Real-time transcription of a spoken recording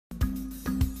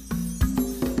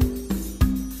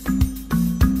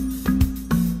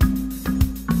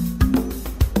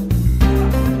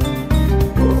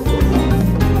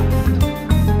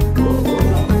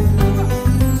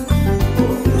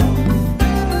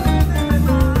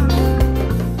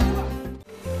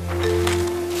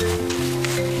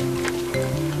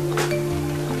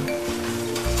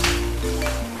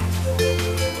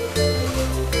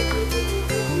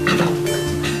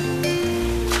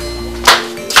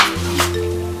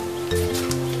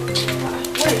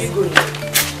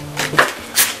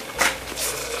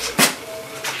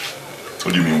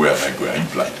where am I going? Are you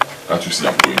blind? Can't you see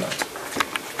I'm going out?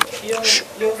 Your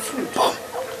food.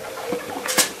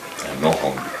 I'm not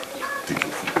hungry. Take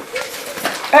your food.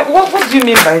 What do you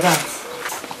mean by that?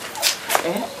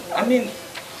 I mean,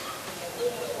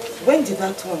 when did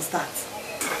that one start?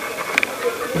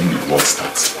 When did what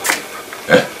start?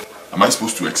 Am I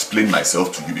supposed to explain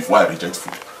myself to you before I reject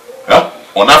food? I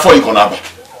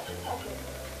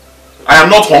am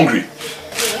not hungry.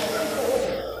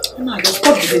 No,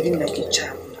 stop behaving like a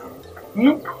child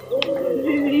now.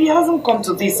 He hasn't come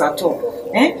to this at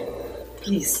all.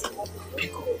 Please,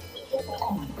 Biko,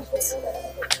 come on, eat.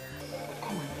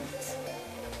 Come on, eat.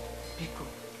 Biko.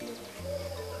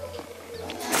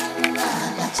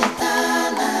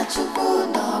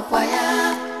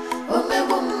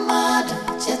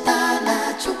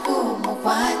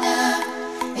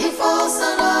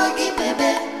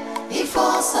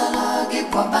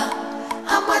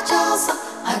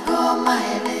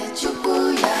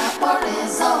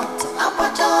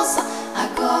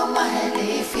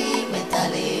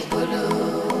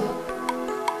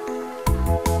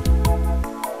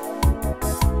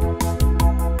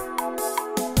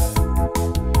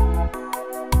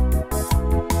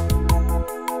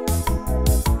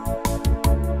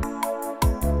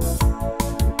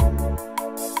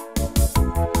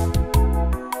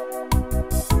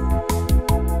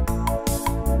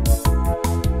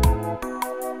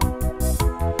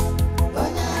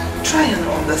 Try and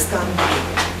understand me,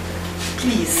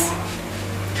 please.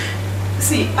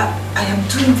 See, I am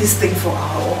doing this thing for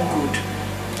our own good,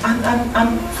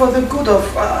 and for the good of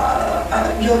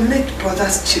your late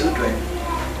brother's children.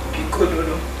 Because,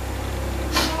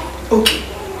 okay,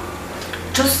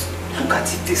 just look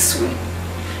at it this way.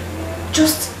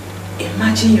 Just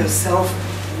imagine yourself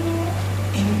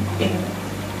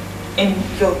in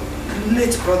your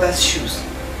late brother's shoes.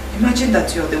 Imagine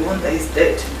that you're the one that is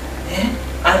dead.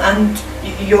 And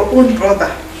your own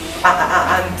brother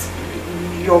and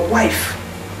your wife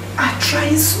are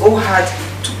trying so hard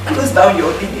to close down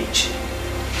your lineage.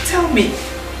 Tell me,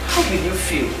 how will you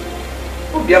feel?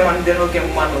 You're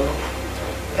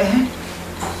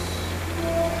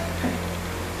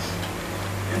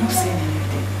not saying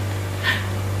anything.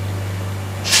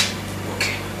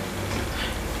 Okay.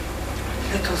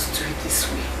 Let us do it this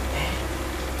way.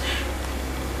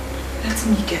 Let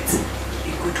me get a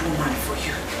good woman for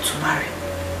you to marry.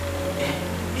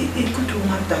 A good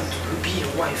woman that will be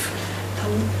your wife, that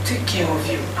will take care of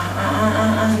you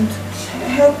and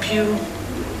help you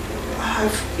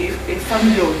have a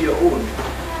family of your own.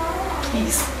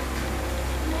 Please,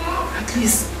 at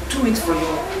least do it for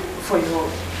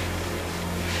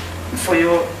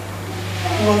your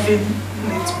loving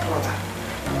late brother.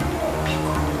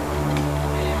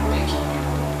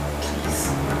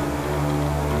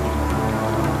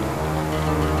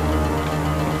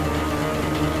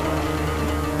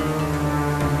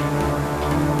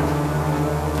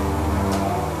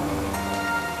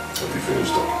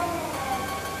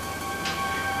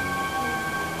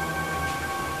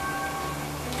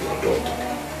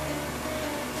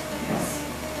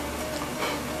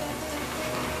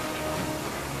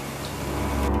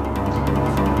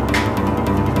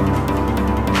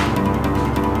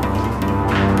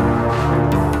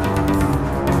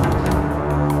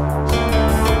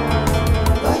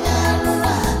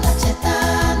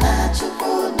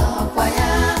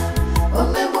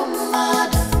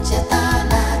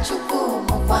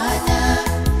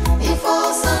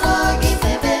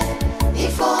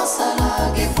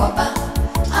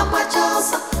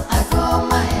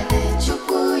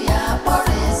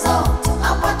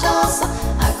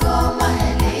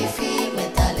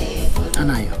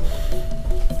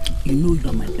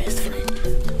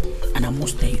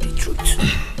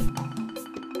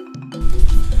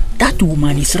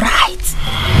 Woman is right.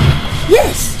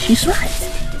 Yes, she's right.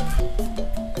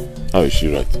 How is she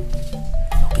right?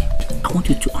 Okay, I want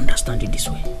you to understand it this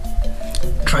way.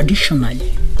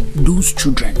 Traditionally, those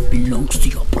children belongs to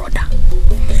your brother.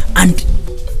 And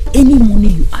any money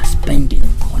you are spending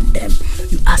on them,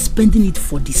 you are spending it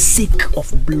for the sake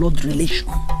of blood relation.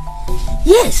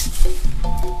 Yes.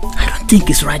 I don't think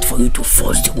it's right for you to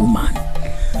force the woman.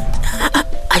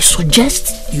 I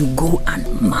suggest you go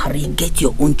and marry, get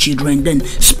your own children, then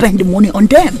spend the money on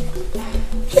them.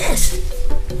 Yes.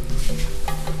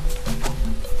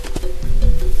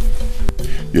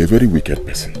 You're a very wicked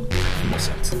person,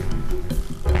 Innocent.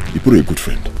 You're a good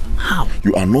friend. How?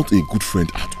 You are not a good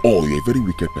friend at all. You're a very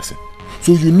wicked person.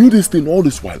 So you knew this thing all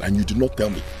this while and you did not tell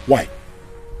me. Why?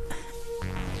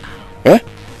 How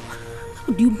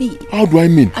do you mean? How do I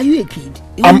mean? Are you a kid?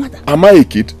 Am I a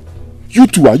kid? You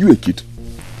too, are you a kid?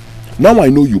 Now I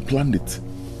know you planned it.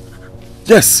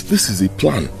 Yes, this is a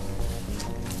plan.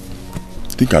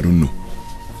 Think I don't know?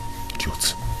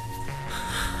 Cute.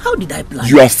 How did I plan?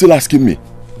 You are still asking me.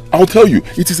 I'll tell you,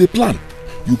 it is a plan.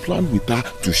 You plan with her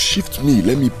to shift me,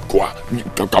 let me go,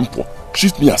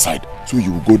 shift me aside, so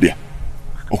you will go there.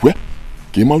 Oh, where?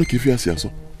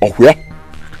 Oh, where?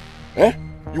 Eh?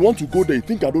 You want to go there, you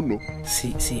think I don't know? See,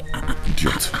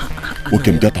 idiot.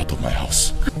 Okay, get out of my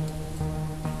house.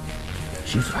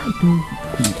 She's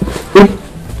right,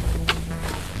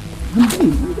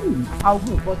 I'll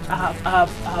go, but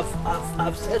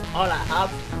I've said all I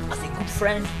have as a good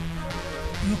friend.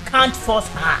 You can't force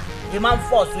her. A man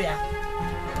force her.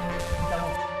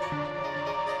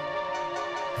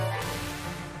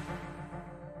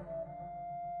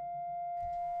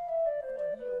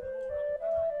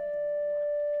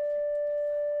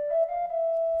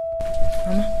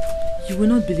 Mama, you will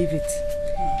not believe it.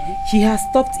 He has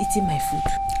stopped eating my food.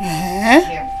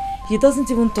 Yeah. He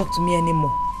doesn't even talk to me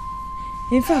anymore.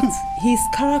 In fact, his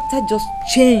character just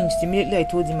changed immediately I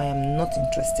told him I am not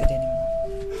interested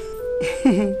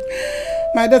anymore.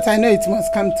 My daughter, I know it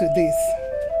must come to this.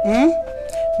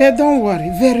 But don't worry,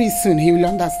 very soon he will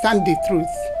understand the truth.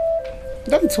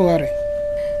 Don't worry.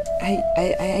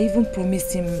 I even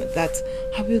promised him that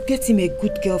I will get him a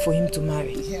good girl for him to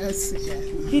marry. Yes.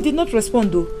 He did not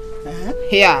respond though.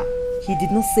 Yeah. He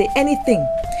did not say anything.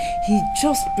 He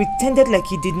just pretended like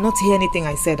he did not hear anything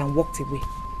I said and walked away.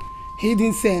 He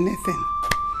didn't say anything.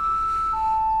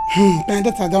 My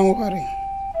daughter, don't worry.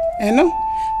 You know?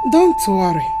 Don't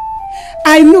worry.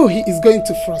 I know he is going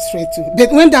to frustrate you.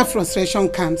 But when that frustration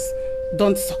comes,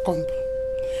 don't succumb.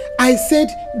 I said,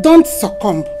 don't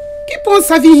succumb. Keep on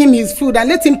serving him his food and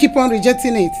let him keep on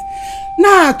rejecting it.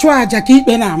 Nah, try to keep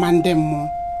on amandem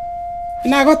more.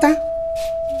 Nagota?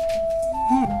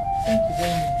 Thank you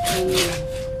very much.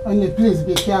 Only please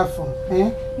be careful.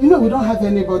 Eh? You know we don't have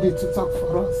anybody to talk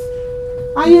for us.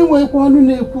 I ain't wait for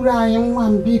you to cure. I am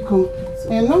one beacon.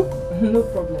 You know? No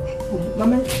problem.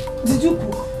 Mama, did you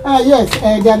cook? Yes,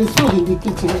 there is food in the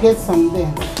kitchen. Get some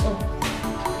there.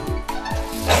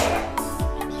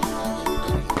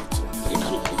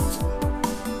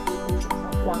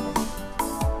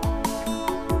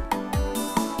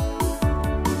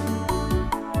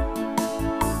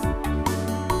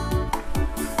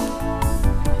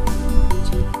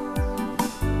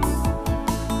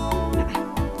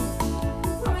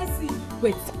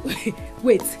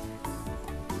 Wait.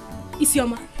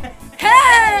 Isioma.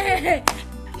 Hey!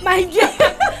 My dear.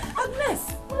 Agnes.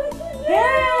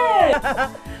 Hey!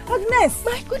 Agnes.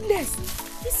 My goodness.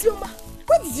 Isioma.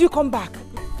 When did you come back?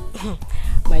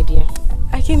 My dear,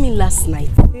 I came in last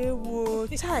night. Hey, whoa,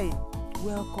 Chai.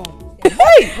 Welcome.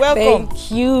 Hey, welcome.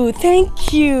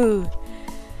 Thank you.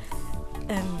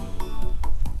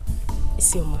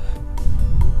 Isioma,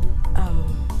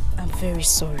 I'm very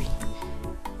sorry.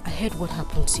 I heard what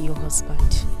happened to your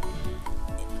husband.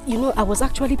 You know, I was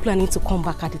actually planning to come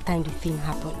back at the time the thing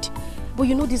happened. But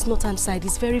you know this northern side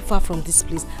is very far from this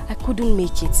place. I couldn't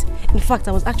make it. In fact,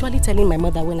 I was actually telling my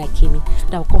mother when I came in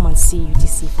that I'll come and see you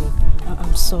this evening.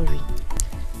 I'm sorry.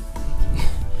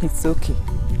 It's okay.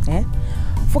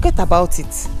 Forget about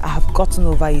it. I have gotten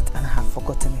over it and I have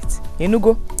forgotten it.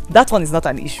 Enugo, that one is not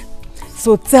an issue.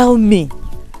 So tell me,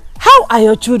 how are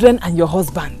your children and your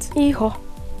husband? Iho.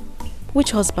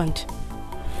 Which husband?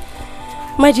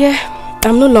 My dear,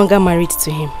 I'm no longer married to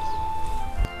him.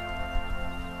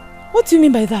 What do you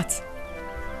mean by that?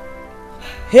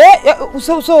 Hey,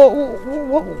 so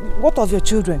what of your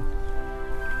children?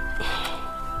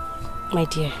 My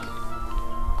dear,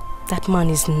 that man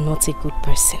is not a good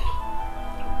person.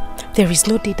 There is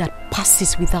no day that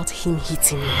passes without him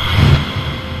hitting me.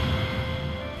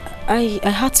 I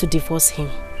had to divorce him.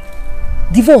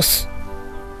 Divorce?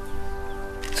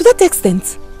 To that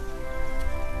extent?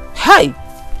 Hi.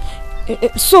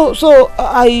 So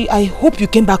I hope you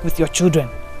came back with your children.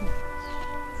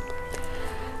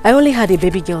 I only had a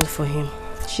baby girl for him.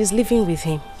 She's living with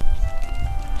him.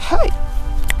 Hi.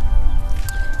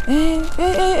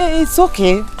 It's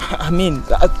okay. I mean,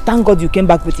 thank God you came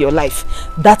back with your life.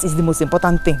 That is the most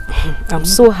important thing. I'm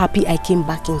so happy I came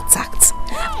back intact.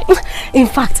 In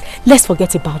fact, let's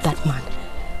forget about that man.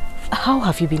 How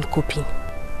have you been coping?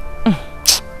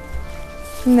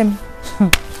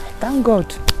 Thank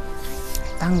God.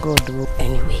 Thank God.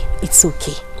 Anyway, it's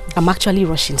okay. I'm actually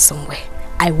rushing somewhere.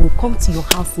 I will come to your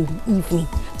house in the evening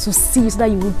to see you so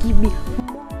that you will give me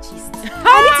more gist.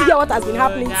 I need to hear what has been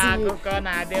happening to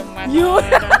you.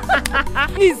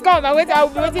 Please come, I'll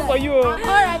be waiting for you.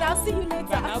 Alright, I'll see you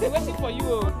later. I'll be waiting for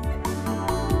you.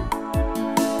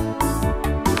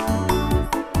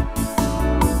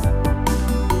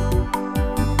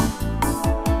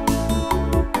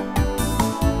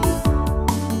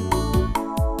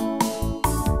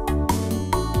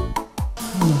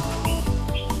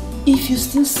 if you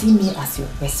still see me as your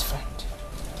best friend,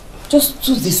 just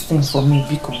do this thing for me,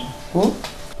 Biko. Oh?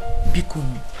 Biko,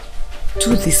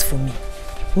 do this for me.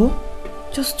 Oh?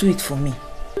 Just do it for me.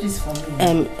 Do this for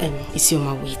me.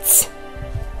 Isioma, wait.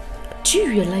 Do you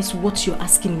realize what you're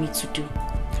asking me to do?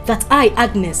 That I,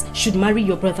 Agnes, should marry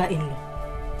your brother-in-law?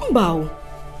 Mbao,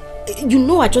 you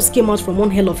know I just came out from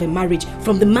one hell of a marriage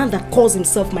from the man that calls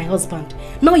himself my husband.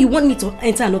 Now you want me to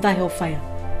enter another hellfire?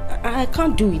 I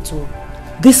can't do it all.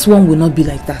 This one will not be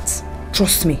like that.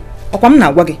 Trust me.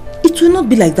 It will not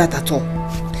be like that at all.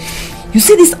 You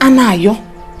see this Anna Ayo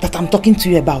that I'm talking to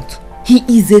you about? He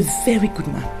is a very good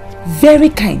man. Very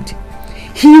kind.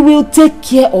 He will take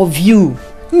care of you.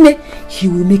 He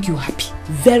will make you happy.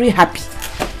 Very happy.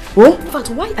 Oh? But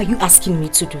why are you asking me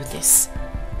to do this?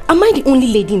 Am I the only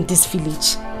lady in this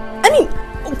village? I mean,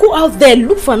 go out there,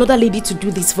 look for another lady to do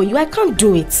this for you. I can't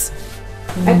do it.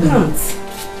 I can't.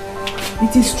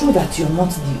 It is true that you're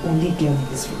not the only girl in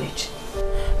this village.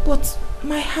 But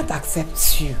my heart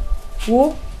accepts you.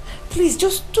 Oh? Please,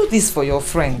 just do this for your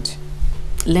friend.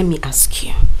 Let me ask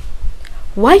you.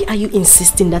 Why are you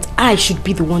insisting that I should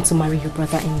be the one to marry your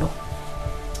brother-in-law?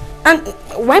 And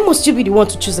why must you be the one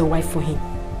to choose a wife for him?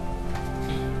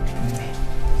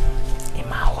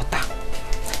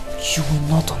 You will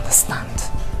not understand.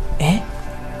 Eh?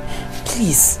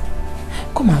 Please,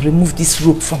 come and remove this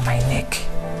rope from my neck.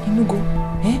 Inugo,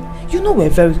 eh? You know we're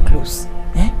very close.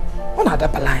 Eh? On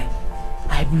adabalai.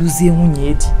 I bluze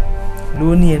unyedi.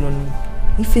 Loni enonu.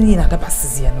 Ifeni na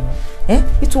adabasizi enonu. Eh?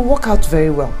 It will work out very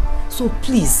well. So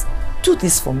please, do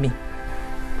this for me.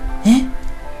 Eh?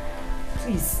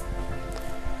 Please.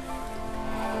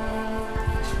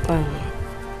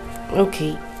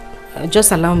 Okay.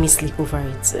 Just allow me sleep over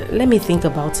it. Let me think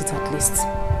about it at least.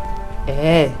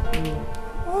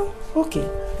 Oh, okay.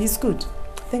 It's good.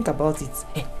 Think about it.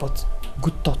 But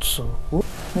good thoughts, so. Oh?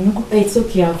 It's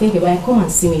okay. I'll think about it. Come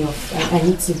and see me off. I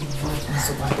need to be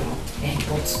so bad.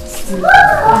 But still,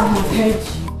 I've heard you.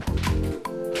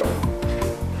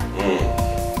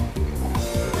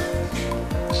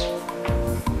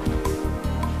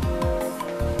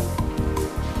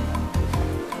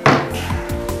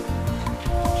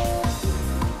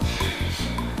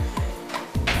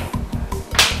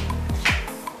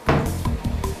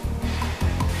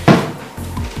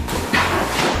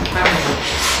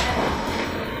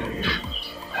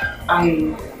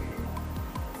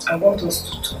 I want us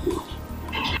to talk.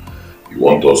 You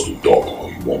want us to talk or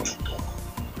you want to talk?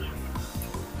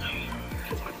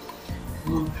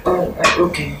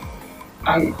 Okay.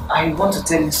 I want to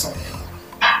tell you something.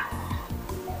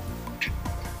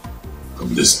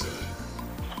 Come listen.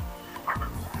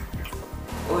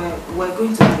 We're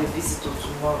going to have a visitor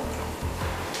tomorrow.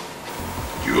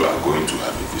 You are going to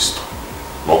have a visitor.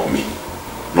 Not me.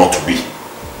 Not we.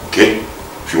 Okay?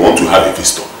 If you want to have a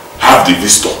visitor, have the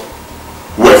visitor.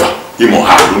 Whoever, him or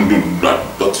her,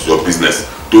 that's your business.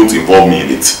 Don't involve me in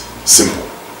it. Simple.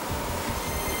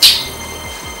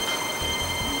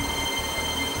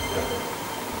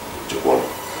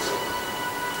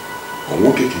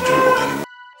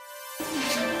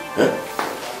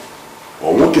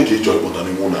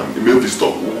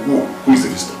 Who is the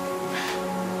visitor?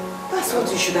 That's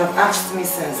what you should have asked me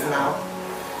since now.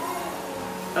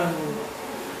 I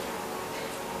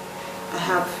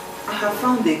have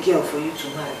found a girl for you to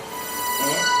marry.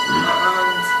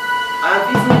 And I've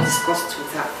even discussed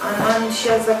with her and she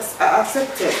has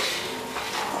accepted.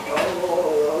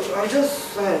 I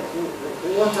just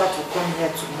want her to come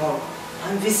here tomorrow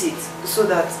and visit so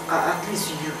that at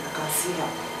least you can see her.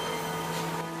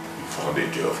 You found a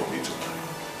girl for me to marry?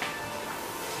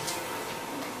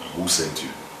 Who sent you?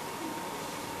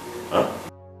 Huh?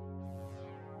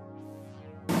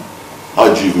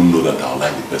 How do you even know that I'll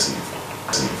like the person you found?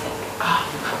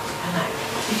 Anna,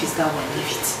 if it's that one, leave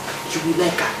it. You will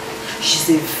like her. She's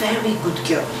a very good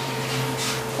girl.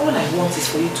 All I want is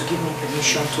for you to give me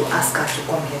permission to ask her to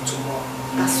come here tomorrow.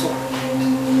 That's all.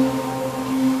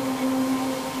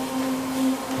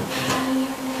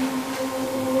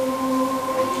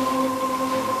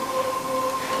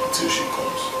 Until she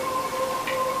comes.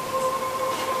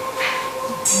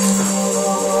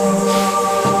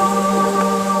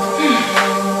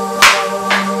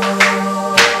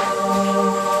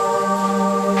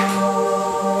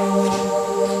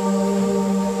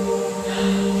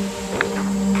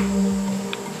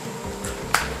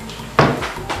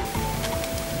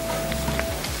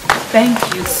 Thank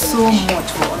you so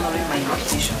much for honoring my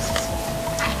invitations.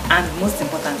 And most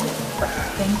importantly,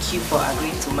 thank you for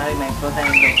agreeing to marry my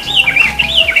brother-in-law.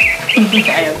 I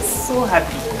am so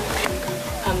happy.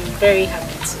 I'm very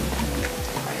happy too.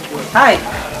 Hi,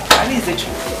 how is it?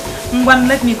 Ngwan,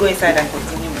 let me go inside and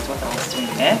continue with what I was doing,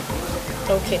 eh?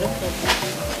 Okay, no problem.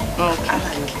 Okay. I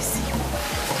like you, see.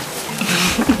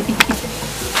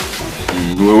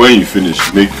 When you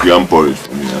finish, make yam porridge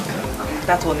for me.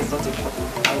 That one is not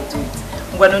important. I will do it.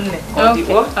 Ngwan,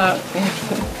 Okay.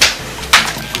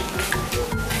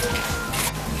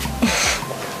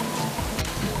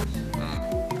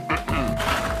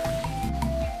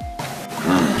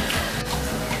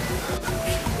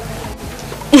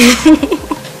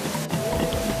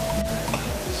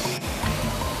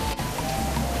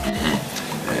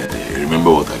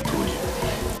 Remember what I told you.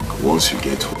 Once you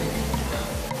get home,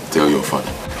 tell your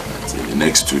father that in the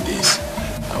next 2 days,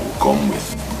 I will come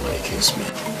with my kinsman.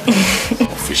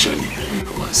 Officially,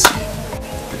 come and see him.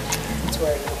 Don't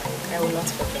worry, I will not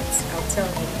forget. I'll tell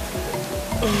him.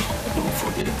 Don't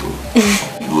forget to.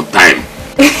 No time.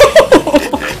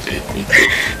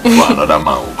 For another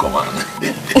man will come and.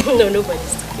 No,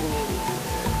 nobody's taking me.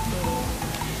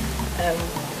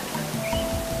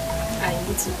 I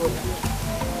need to go now.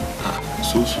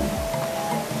 So soon?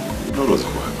 No,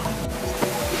 doesn't go now.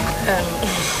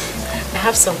 I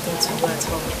have something to do at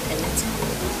home. I need to go.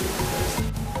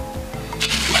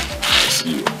 I'll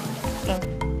see you.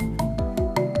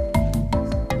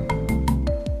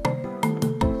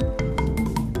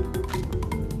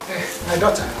 My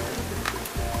daughter,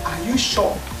 are you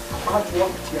sure about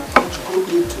what you are going to go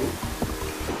into?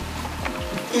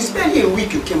 It's barely a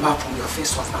week you came back from your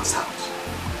first husband's house.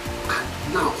 And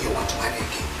now you want to marry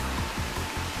again.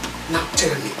 Now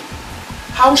tell me,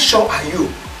 how sure are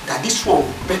you that this one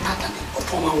will be better than the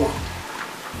former one?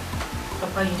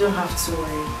 Papa, you don't have to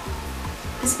worry.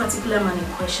 This particular man in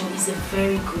question is a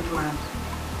very good man.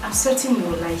 I'm certain you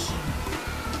will like him.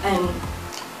 And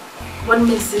what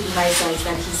makes it nicer is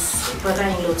that his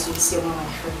brother-in-law to is your my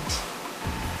friend.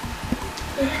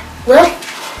 Well,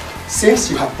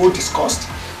 since you have both discussed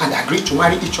and agreed to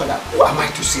marry each other, who am I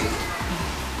to say?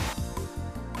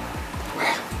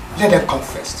 Well, let them come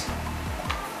first,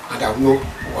 and I will know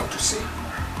what to say.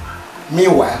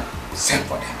 Meanwhile, send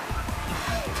for them.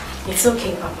 It's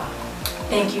okay, Papa.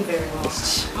 Thank you very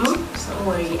much. Don't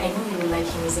worry, I know you will like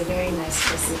him. He's a very nice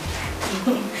person.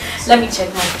 Let me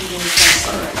check my feelings first.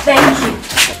 All right. Thank you.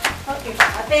 Okay,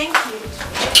 Papa. Thank you.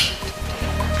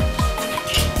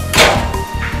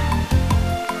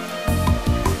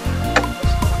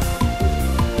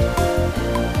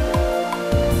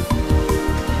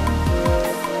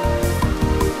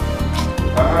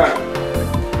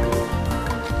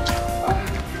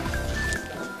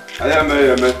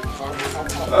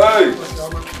 Hey!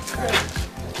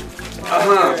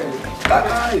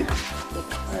 Hi!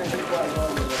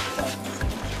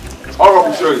 I'll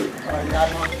go show you.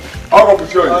 I'll go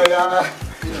show you.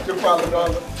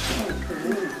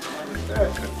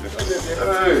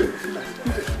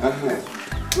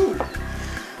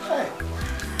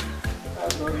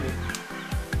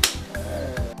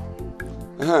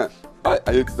 I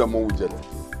ate the more jelly.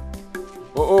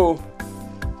 Oh.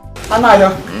 Anaya,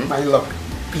 my love,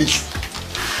 please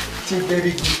take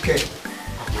very good care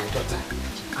of my daughter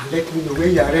and let me know when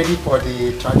you are ready for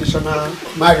the traditional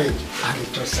marriage and the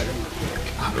trust ceremony.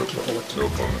 I'm looking forward to it. No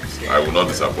problem. I will not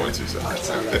disappoint you, sir. That's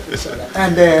all right. That's all right.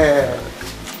 And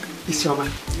it's your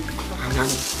man.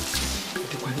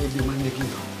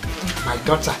 My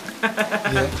daughter.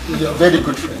 You're a very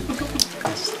good friend.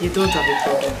 You don't have a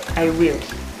problem. I will.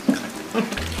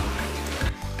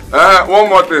 One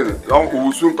more thing. We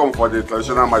will soon come for the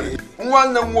traditional marriage.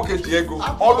 One Nwokoye Diego.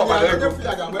 All the Diego.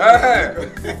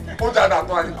 Put that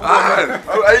one.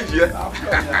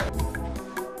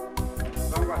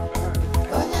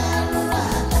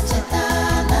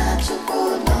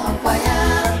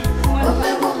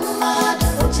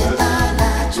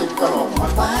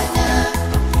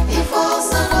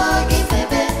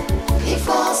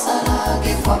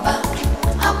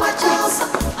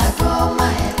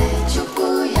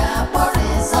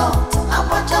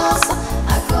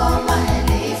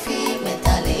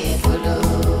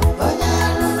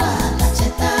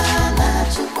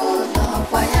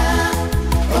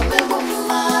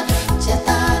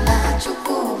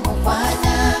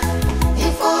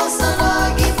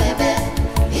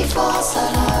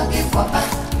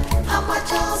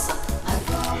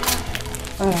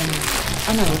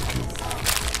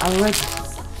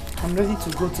 I'm ready to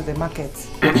go to the market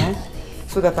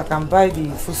so that I can buy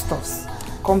the foodstuffs,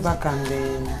 come back and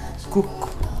cook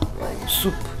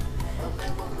soup.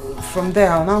 From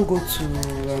there, I'll now go to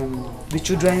the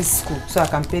children's school so I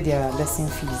can pay their lesson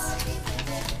fees.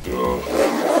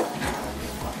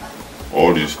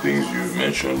 All these things you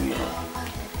mentioned now,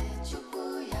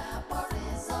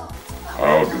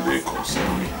 how do they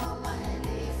concern me?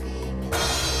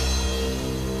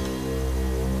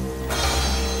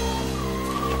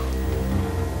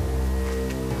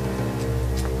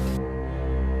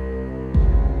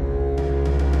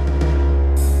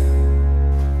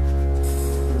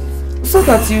 So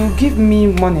that you give me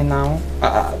money now,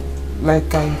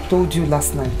 like I told you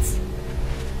last night.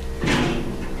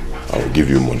 I'll give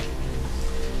you money.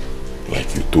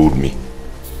 Like you told me.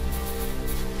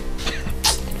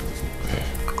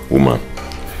 Woman,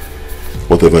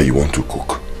 whatever you want to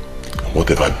cook, and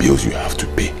whatever bills you have to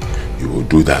pay, you will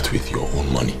do that with your own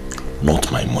money,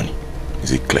 not my money.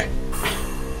 Is it clear?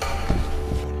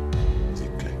 Is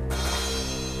it clear?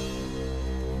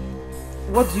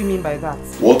 What do you mean by that?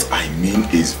 What I mean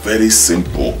is very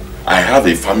simple. I have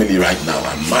a family right now.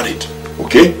 I'm married.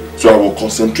 Okay? So I will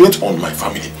concentrate on my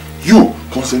family. You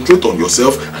concentrate on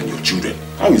yourself and your children.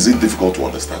 How is it difficult to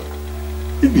understand?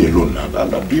 Leave me alone now.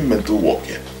 I'm doing mental work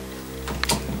here.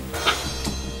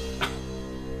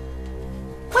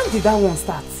 When did that one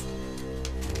start?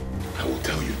 I will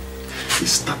tell you. It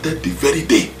started the very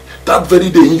day. That very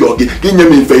day in your game.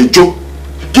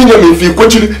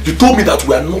 You told me that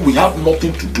we have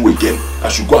nothing to do again. I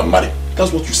should go and marry.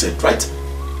 That's what you said, right?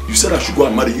 You said I should go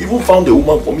and marry. You even found a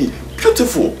woman for me.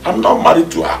 Beautiful. I'm now married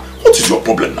to her. What is your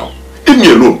problem now? Leave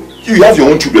me alone. You have your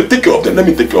own children. Take care of them. Let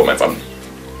me take care of my family.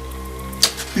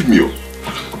 Leave me alone.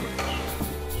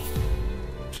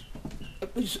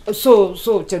 So,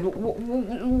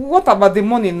 what about the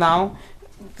money now?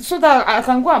 So that I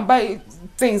can go and buy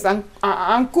things and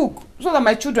cook. So that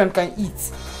my children can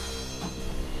eat.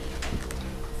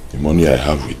 The money I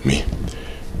have with me,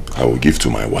 I will give to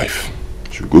my wife.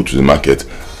 She'll go to the market,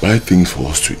 buy things for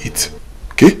us to eat.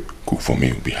 Okay? Cook for me,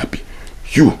 you'll be happy.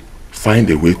 You, find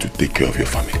a way to take care of your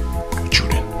family, your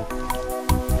children.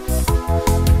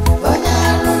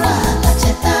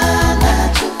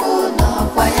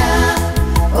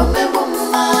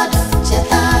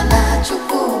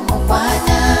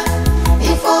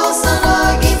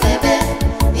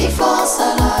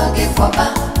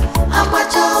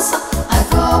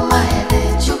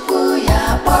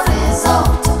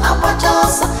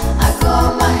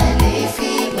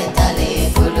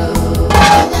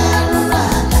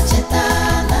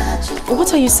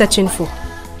 What are you searching for?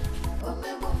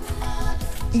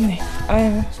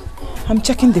 I'm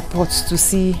checking the pots to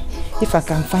see if I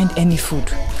can find any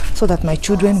food so that my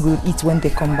children will eat when they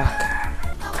come back.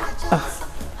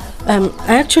 I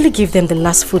actually gave them the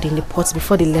last food in the pots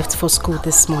before they left for school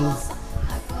this morning.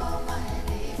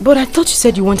 But I thought you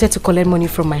said you wanted to collect money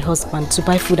from my husband to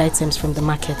buy food items from the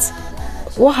market.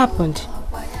 What happened?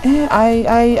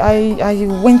 I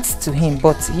went to him,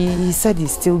 but he said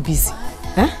he's still busy.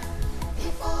 Huh?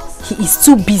 He is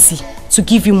too busy to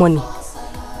give you money.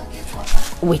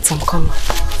 Wait, I'm coming.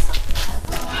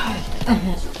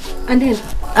 And then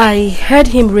I heard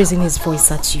him raising his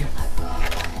voice at you.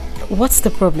 What's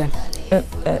the problem?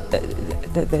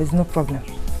 There is no problem.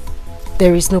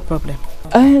 There is no problem?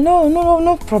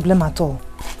 No problem at all.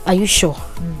 Are you sure?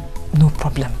 No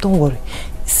problem, don't worry.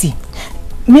 See,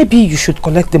 maybe you should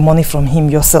collect the money from him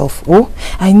yourself. Oh,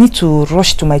 I need to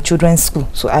rush to my children's school,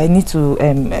 so I need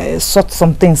to sort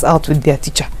some things out with their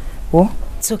teacher. Oh?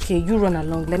 It's okay, you run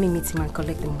along. Let me meet him and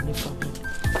collect the money from him.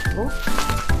 Oh?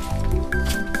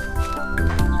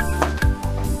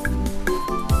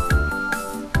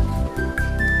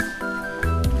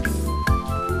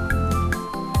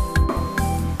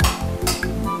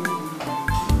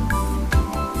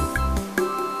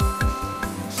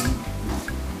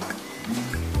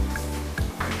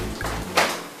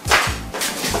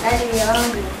 Daddy, you're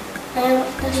hungry. Daddy, I'm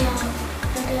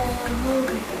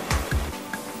hungry.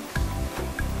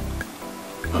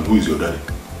 And who is your daddy?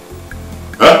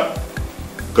 Huh?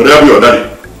 Can I be your daddy?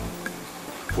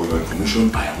 For your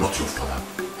information, I am not your father.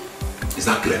 Is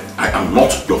that clear? I am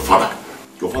not your father.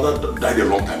 Your father died a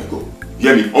long time ago.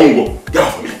 Hear me? Ongo, get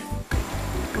out of me.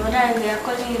 But Daddy, we are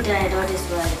calling you Dad all this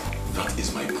while. That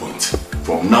is my point.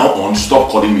 From now on, stop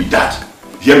calling me Dad.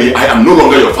 Hear me? I am no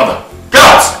longer your father. Get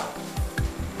out!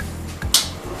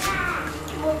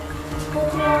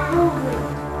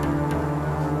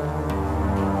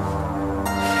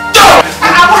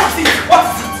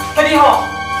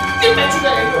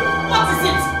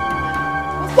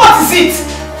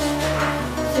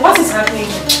 What is happening?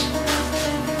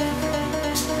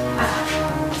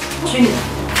 Kenny.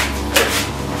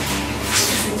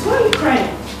 Why are you crying?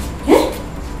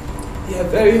 They are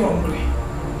very hungry.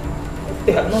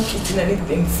 They have not eaten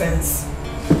anything since.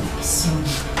 Son,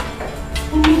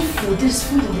 we need food. There's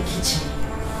food in the kitchen.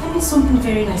 I need something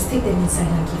very nice. Take them inside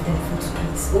and give them food to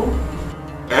eat. Oh?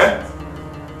 Eh?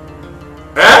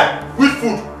 Which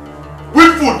food?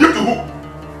 Which food? Give to who?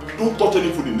 Don't touch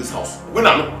any food in this house. When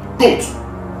I'm not, don't.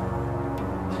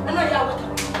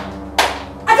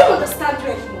 I don't understand you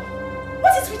anymore.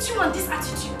 What is with you and this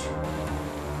attitude?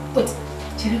 But,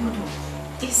 Jeregodo,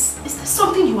 is there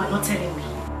something you are not telling me?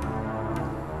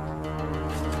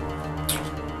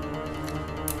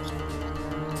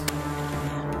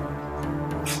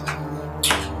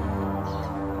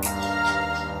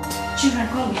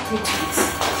 with me to it.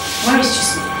 Where is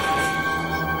Chisholm?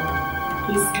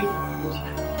 He's good.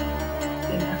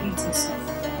 Then have you eaten some?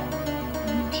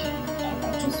 Okay. I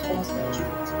just want to let you go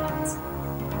to answer.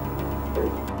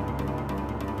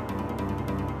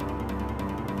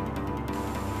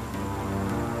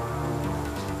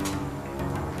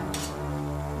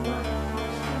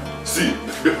 See,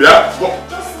 yeah, go.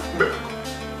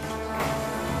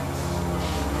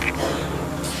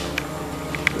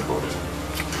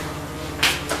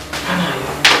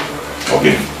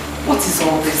 Okay. What is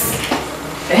all this?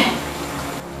 Eh?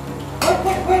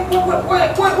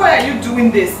 Why are you doing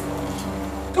this?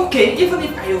 Okay, even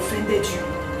if I offended you,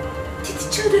 did the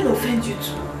children offend you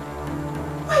too?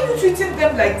 Why are you treating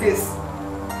them like this?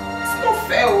 It's not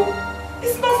fair. Oh.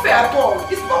 It's not fair at all.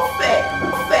 It's not fair.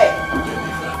 Not fair.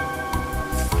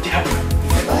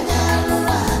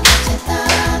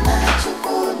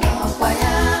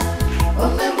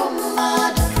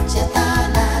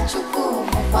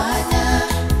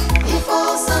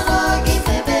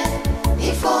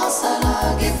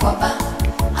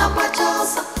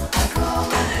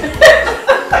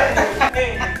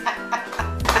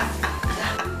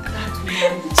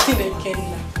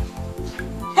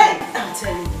 Hey, I'm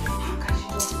telling you.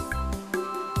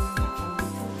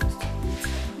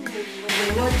 We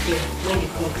were not there when they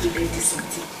concluded this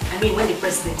meeting. I mean, when the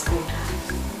president called her.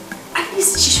 At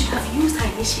least she should have used her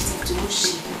initiative to know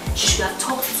she should have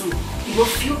talked to,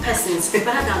 few persons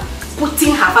rather than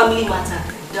putting her family matter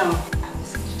down. I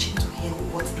was itching to hear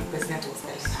what the president was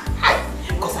telling her.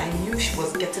 Because I knew she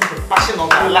was getting the passion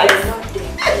of her life. We were not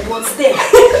there. It was there.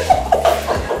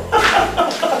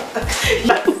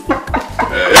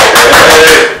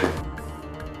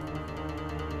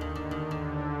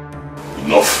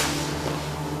 Enough.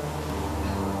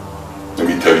 Let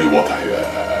me tell you what I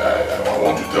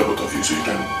want to tell both of you so you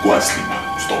can go and sleep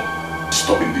and stop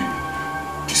disturbing the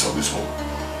peace of this home.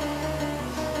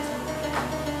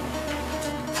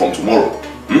 From tomorrow,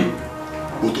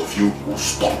 both of you will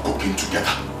stop cooking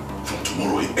together. From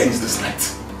tomorrow, it ends this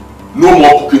night. No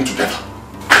more cooking together.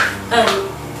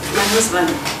 My husband,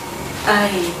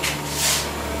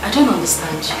 I don't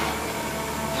understand.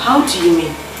 How do you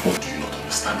mean? What do you not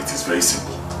understand? It is very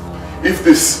simple. If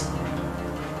this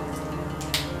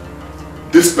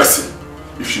person,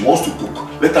 if she wants to cook,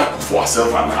 let her cook for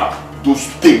herself and have those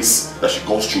things that she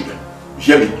calls children. You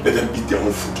hear me? Let them eat their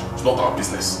own food. It's not our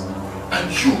business. And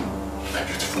you, my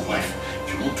beautiful wife,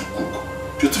 if you want to cook,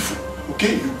 beautiful,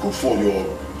 okay? You cook for your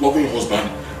loving husband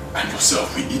and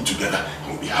yourself. We eat together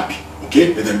and we'll be happy,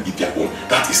 okay? Let them eat their own.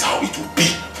 That is how it will be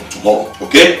from tomorrow,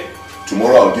 okay?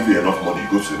 Tomorrow I'll give you enough money.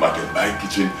 Go to the market, buy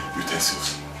kitchen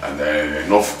utensils and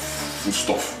enough food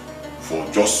stuff for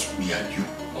just me and you,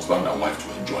 husband and wife,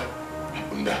 to enjoy.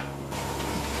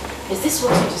 Is this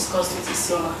what you discussed with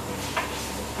Isioma?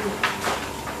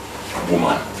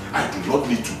 Woman, I do not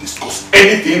need to discuss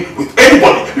anything with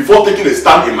anybody before taking a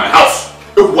stand in my house.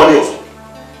 Good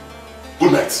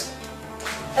night.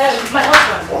 My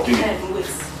husband. Okay. Wait.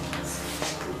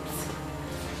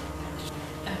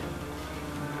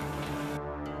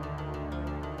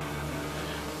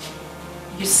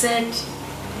 You said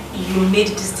you made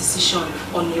this decision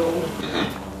on your own.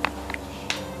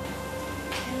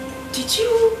 Did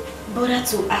you bother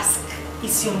to ask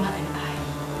Isioma and I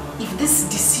if this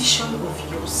decision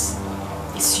of yours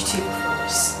is suitable for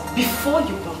us before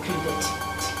you concluded?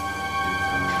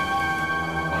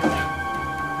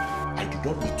 I do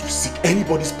not need to seek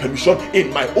anybody's permission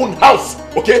in my own house,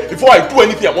 okay? Before I do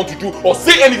anything I want to do or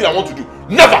say anything I want to do.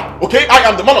 Never, okay? I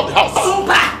am the man of the house.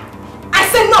 Umba! I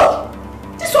said no!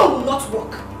 This one will not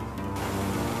work.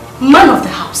 Man of the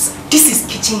house, this is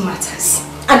kitchen matters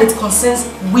and it concerns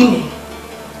women,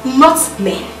 not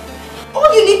men. All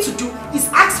you need to do is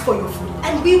ask for your food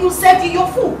and we will serve you your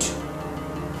food.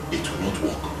 It will not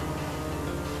work.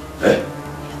 Eh?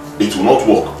 It will not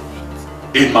work.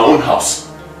 In my own house.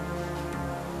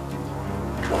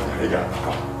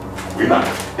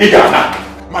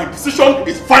 My decision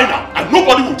is final and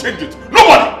nobody will change it.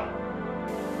 Nobody!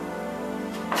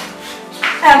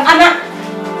 Anna.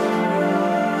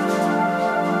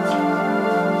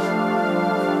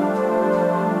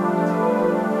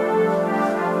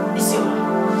 Isioma.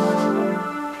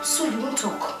 So you won't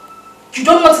talk? You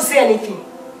don't want to say anything?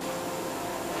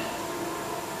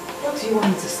 What do you want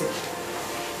me to say?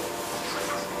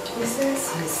 He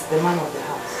says he's the man of the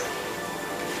house.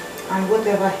 And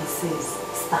whatever he says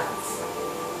stands.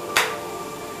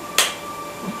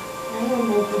 I don't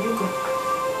know, could you go?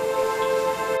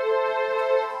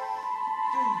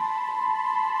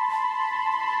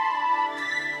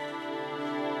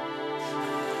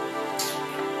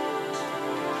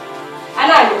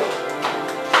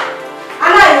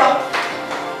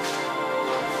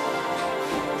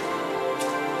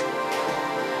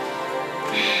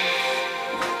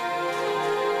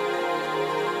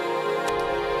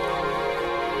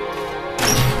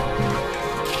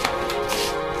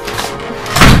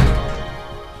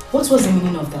 what's the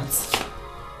meaning of that?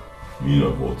 Meaning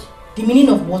of what? The meaning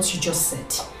of what you just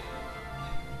said.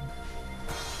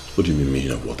 What do you mean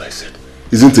meaning of what I said?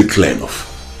 Isn't it clear enough?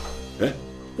 Eh?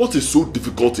 What is so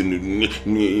difficult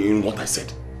in what I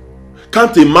said?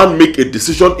 Can't a man make a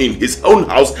decision in his own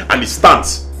house and he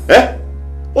stands? Eh?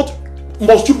 What?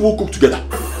 Must you people cook together?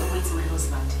 Wait, my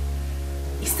husband.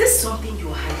 Is this something you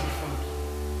are hiding from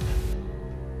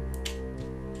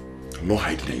me? I'm not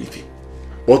hiding anything.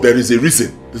 But there is a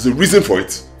reason. There's a reason for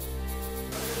it.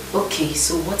 Okay,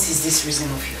 so what is this reason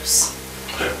of yours?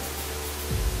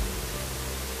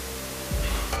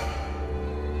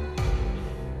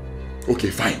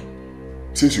 Okay, fine.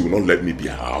 Since you will not let me be,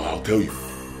 I'll tell you.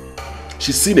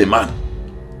 She's seen a man.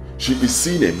 She is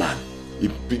seeing a man. A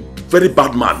very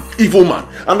bad man, evil man.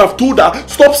 And I've told her,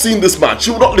 stop seeing this man. She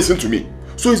will not listen to me.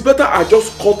 So it's better I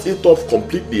just cut it off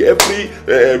completely. Every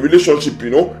relationship,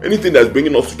 you know, anything that's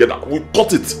bringing us together, we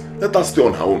cut it. Let her stay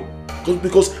on her own.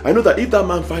 Because I know that if that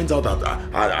man finds out that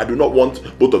I do not want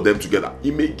both of them together,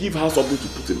 he may give her something to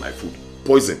put in my food.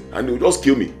 Poison. And he will just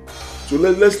kill me. So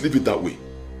let's leave it that way.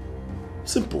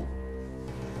 Simple.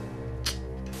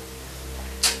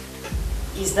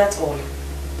 Is that all?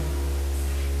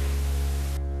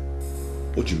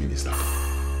 What do you mean is that?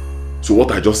 So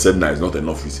what I just said now is not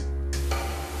enough reason?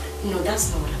 No,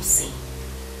 that's not what I'm saying.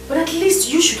 But at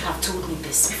least you should have told me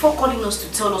this before calling us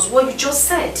to tell us what you just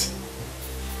said.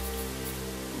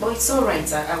 But it's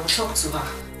alright, I will talk to her.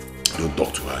 Don't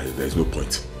talk to her, there is no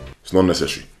point. It's not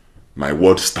necessary. My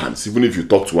word stands. Even if you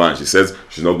talk to her and she says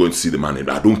she's not going to see the man,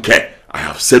 I don't care. I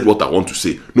have said what I want to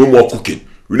say. No more cooking.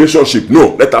 Relationship,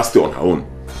 no. Let her stay on her own.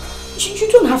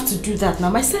 You don't have to do that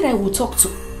now. I said I will talk to...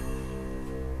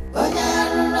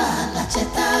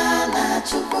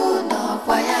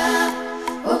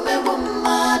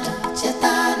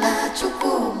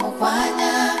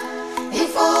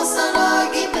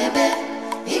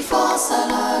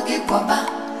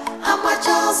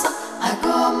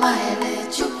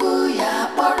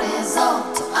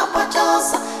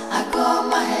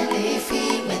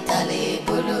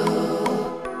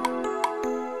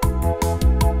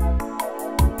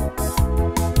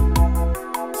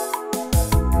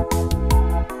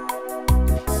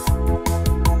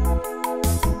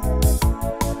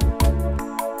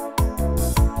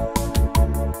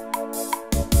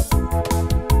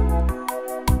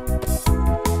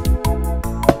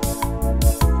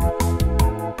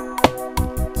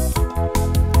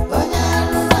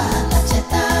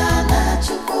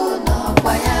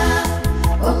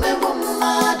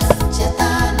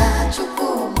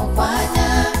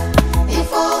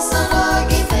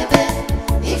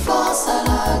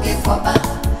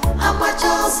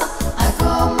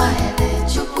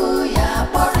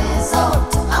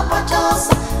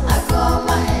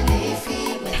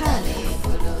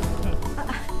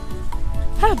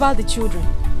 How about the children?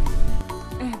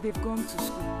 They've gone to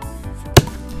school.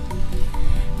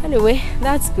 Anyway,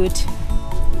 that's good.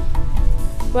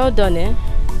 Well done, eh?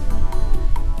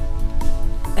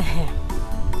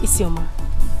 Isioma,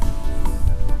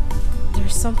 there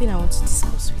is something I want to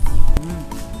discuss with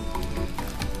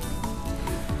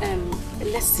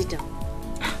you. Let's sit down.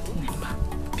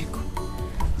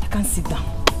 I can't sit down.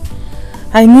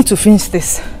 I need to finish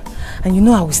this. And you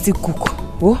know I will still cook.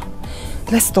 Oh,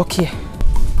 let's talk here.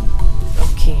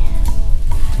 Okay.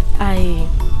 I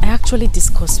actually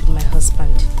discussed with my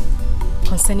husband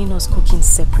concerning us cooking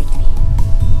separately.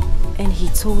 And he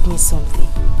told me something.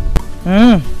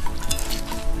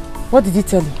 What did he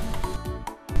tell you?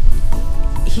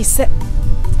 He said,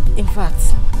 in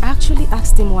fact, I actually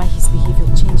asked him why his behavior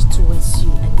changed towards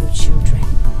you and your children.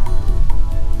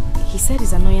 He said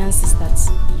his annoyance is that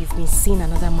you've been seeing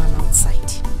another man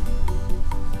outside.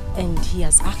 And he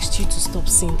has asked you to stop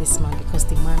seeing this man because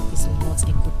the man is not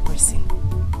a good person.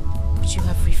 But you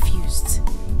have refused.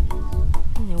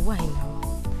 Why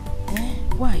now?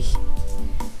 Why?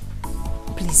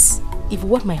 Please, if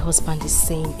what my husband is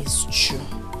saying is true,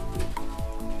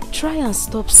 try and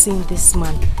stop seeing this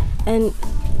man and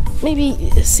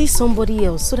maybe see somebody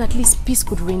else so that at least peace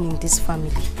could reign in this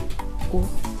family. Oh.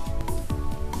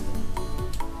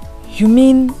 You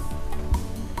mean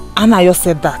Anayo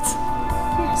said that?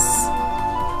 Yes.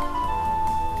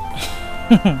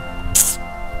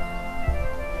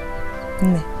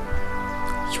 Ne,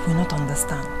 you will not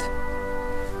understand.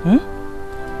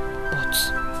 But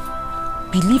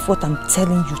believe what I'm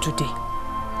telling you today.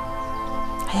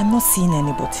 I am not seeing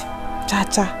anybody.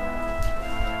 Cha-cha.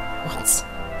 What?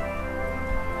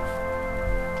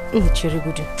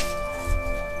 Nchirigudu,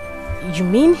 you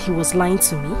mean he was lying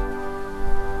to me?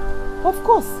 Of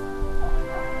course.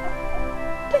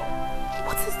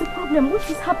 What is the problem? What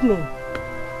is happening?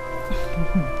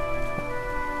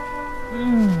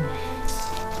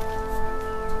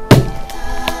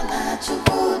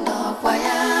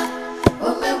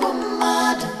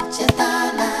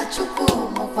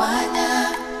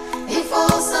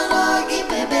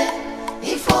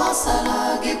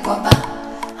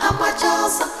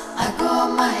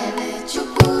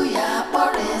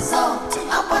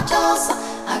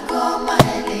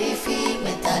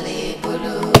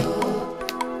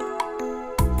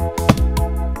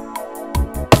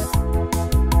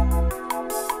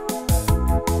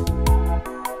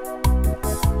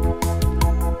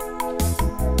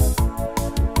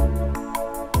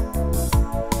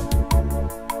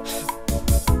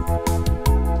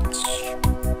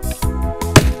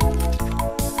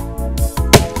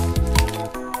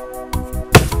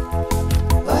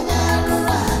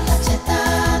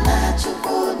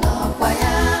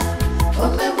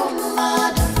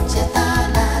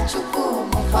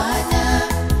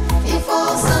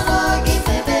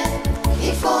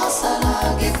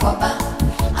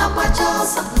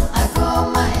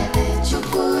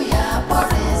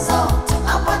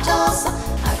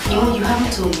 You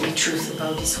haven't told me the truth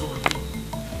about this whole thing.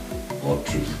 What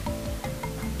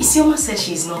truth? Isioma said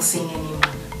she's not seeing any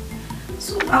man.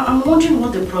 So I'm wondering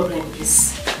what the problem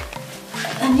is.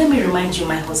 And let me remind you,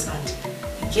 my husband,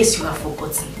 in case you have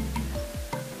forgotten.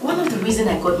 One of the reasons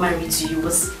I got married to you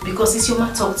was because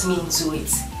Isioma talked me into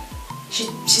it.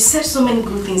 She said so many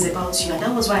good things about you, and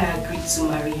that was why I agreed to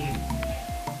marry you.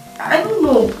 I don't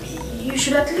know, you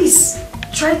should at least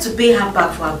try to pay her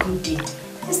back for her good deed,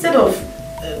 instead of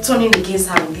turning against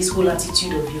her with this whole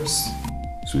attitude of yours.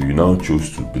 So you now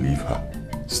chose to believe her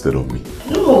instead of me?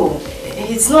 No,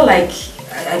 it's not like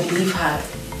I believe her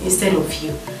instead of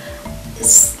you.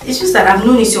 It's just that I've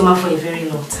known Isioma for a very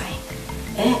long time.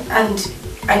 And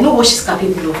I know what she's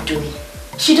capable of doing.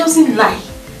 She doesn't lie.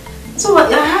 So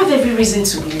I have every reason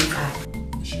to believe her.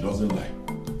 She doesn't lie.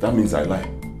 That means I lie.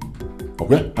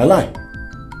 Okay? I lie.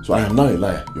 So I am now a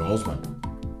liar, your husband.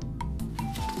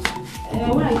 Where are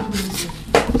you going to?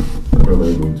 Where am I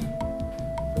going to?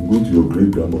 I'm going to your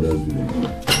great-grandmother's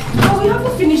village. Oh, we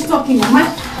haven't finished talking,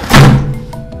 Mama.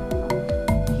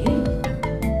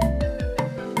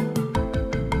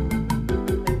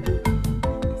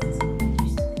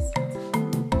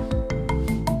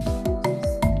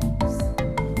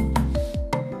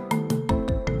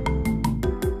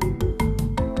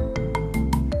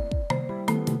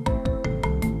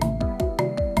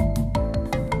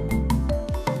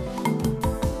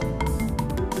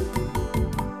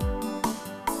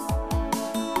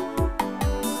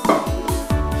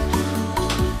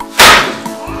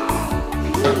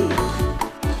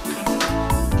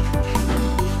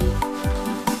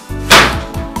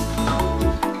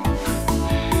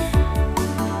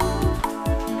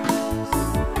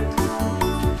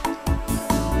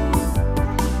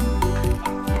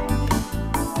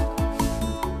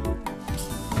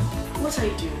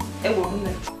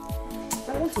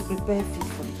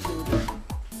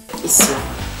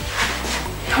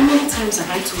 How many times have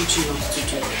I told you not to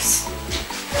do this?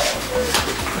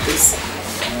 Listen,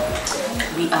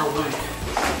 we are one,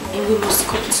 and we must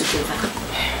come together.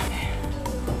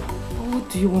 What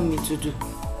do you want me to do?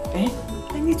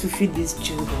 I need to feed these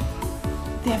children.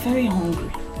 They are very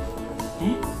hungry.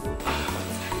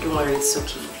 Don't worry, it's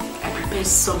okay. I prepared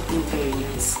something very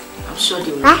nice. I'm sure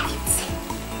they will like it.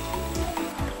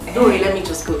 Don't worry, let me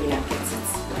just go in and get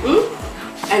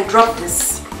it. And drop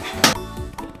this.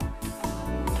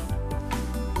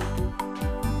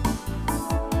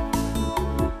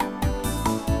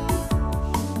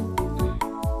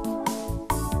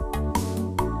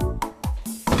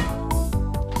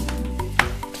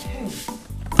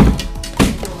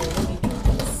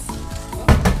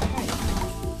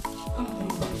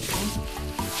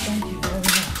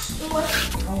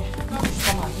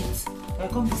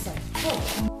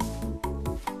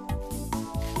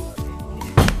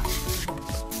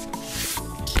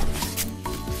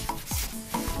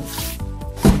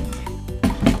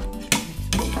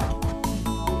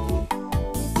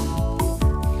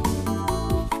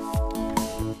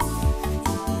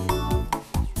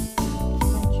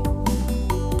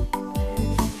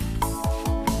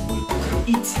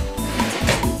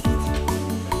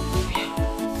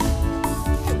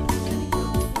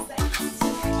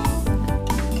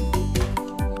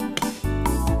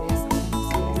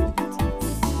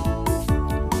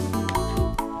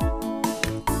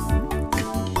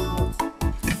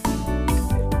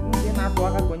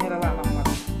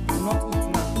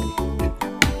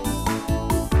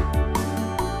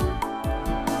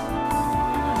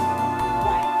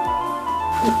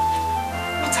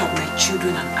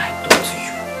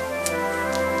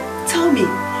 tell me,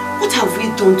 what have we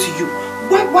done to you?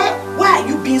 Why are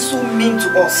you being so mean to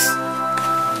us?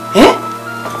 Eh?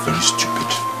 Very stupid.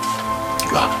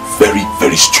 You are very,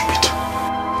 very stupid.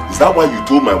 Is that why you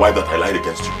told my wife that I lied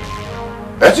against you?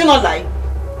 Eh? Did you not lie?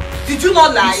 Did you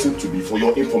not lie? Listen to me, for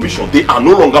your information, they are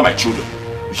no longer my children.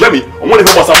 You hear me? I want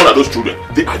to know what's happened to those children.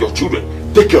 They are your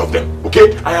children. Take care of them,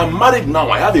 okay? I am married now.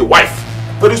 I have a wife.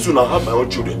 Very soon I'll have my own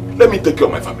children. Let me take care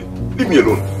of my family. Leave me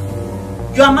alone.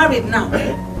 You are married now?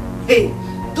 Hey,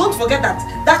 don't forget that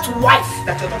wife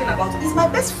that you're talking about is my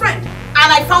best friend.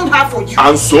 And I found her for you.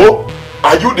 And so,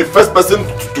 are you the first person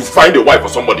to find a wife for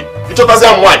somebody? You just say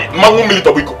I'm whining.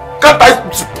 Can't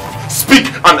I speak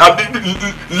and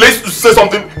let's say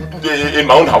something in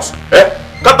my own house? Eh?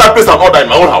 Can't I place an order in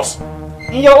my own house?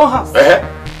 In your own house?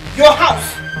 Your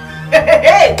house?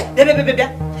 Hey,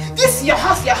 this is your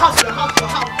house,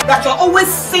 that you're always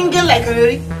singing like a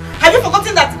lady. Have you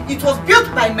forgotten that it was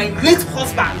built by my late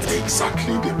husband?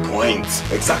 Exactly the point.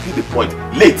 Exactly the point.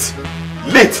 Late.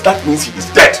 Late, that means he is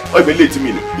dead. Or even late to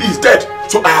me, he is dead.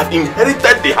 So I have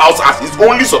inherited the house as his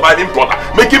only surviving brother,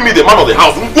 making me the man of the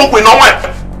house.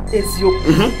 Is you.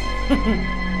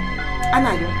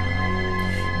 Anayo,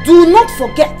 do not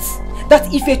forget that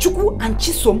Ifechukwu and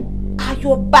Chisom are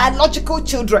your biological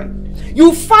children.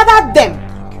 You fathered them.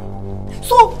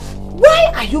 So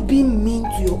why are you being mean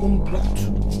to your own blood?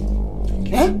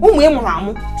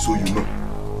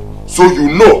 So you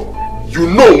know. You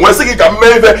know. When say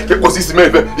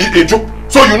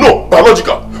so you know,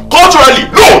 biological. Culturally,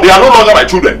 no, they are no longer my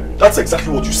children. That's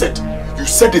exactly what you said. You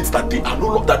said it that they are no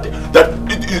longer that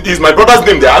it is my brother's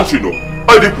name they are answering. No,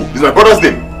 is my brother's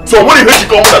name. So when you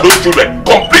come out of those children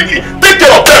completely, take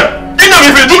care of them. Even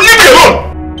if you do, leave me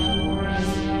alone.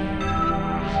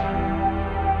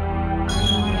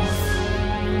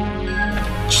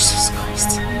 Jesus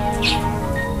Christ.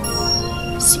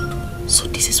 So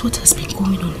this is what has been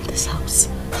going on in this house.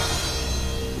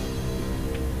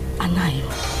 Anayo.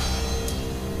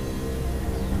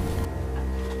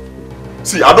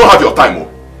 See, I don't have your time, oh.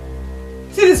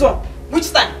 See this one?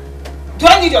 Which time? Do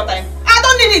I need your time? I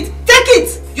don't need it. Take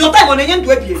it. Your time on I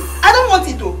don't want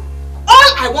it though.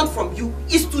 All I want from you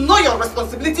is to know your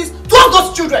responsibilities towards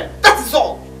those children. That is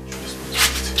all.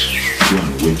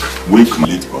 Go and wake my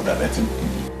late brother. Let him.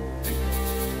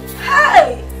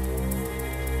 Hey!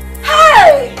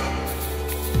 Hey!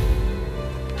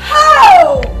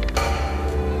 How?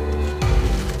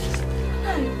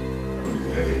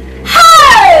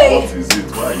 Hey! What is it?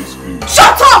 Why are you screaming?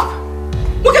 Shut up!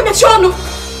 Look at me, Chono.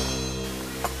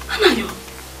 Anayo.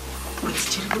 Wait,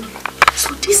 Jerry.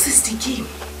 So this is the game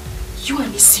you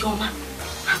and Isioma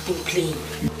have been playing.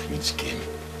 Which game?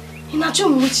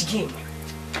 Inajom, which game?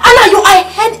 Anayo, I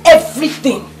heard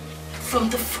everything. From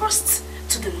the first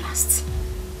to the last.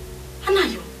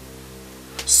 Anayo.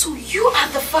 So you are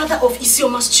the father of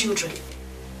Isioma's children?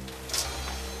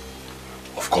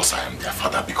 Of course I am their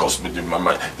father because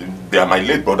they are my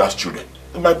late brother's children.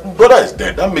 My brother is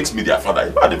dead. That makes me their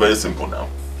father. It's very simple now.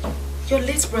 Your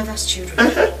late brother's children?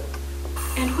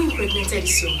 And who impregnated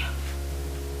Isioma?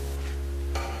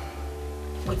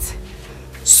 Wait.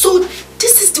 So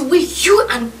this is the way you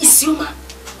and Isioma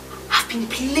have been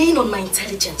playing on my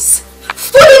intelligence.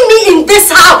 Fooling me in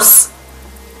this house!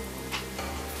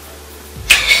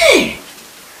 Hey!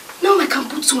 Now I can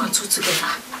put 2 and 2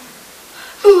 together.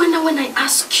 When I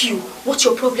ask you what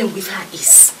your problem with her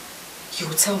is, you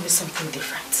will tell me something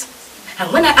different.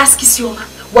 And when I ask Isioma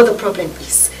what the problem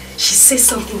is, she says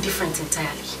something different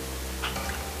entirely.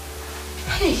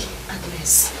 Hey,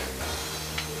 Agnes.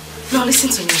 Now listen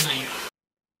to me, Nairo.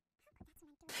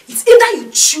 It's either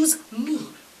you choose me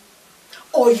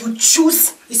or you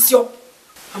choose Isioma.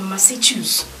 I must say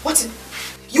choose. What?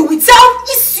 You will tell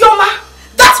Isioma,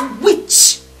 that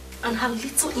witch, and her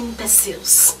little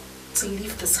imbeciles to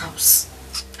leave this house.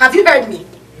 Have you heard me?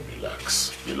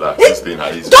 Relax. Relax. This thing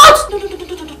is... Don't! No.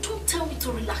 Don't tell me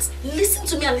to relax. Listen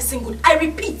to me and listen good. I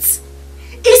repeat.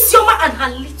 Isioma and her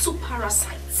little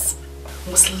parasites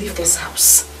must leave this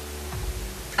house.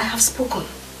 I have spoken,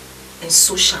 and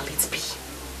so shall it be.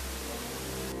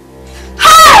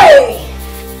 Hey!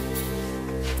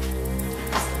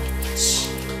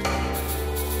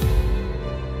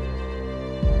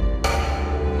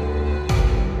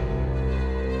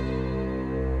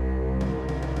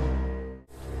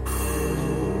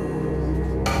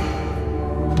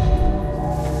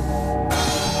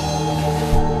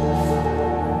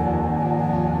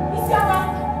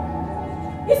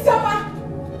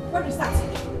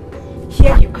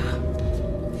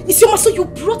 So you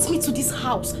brought me to this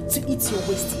house to eat your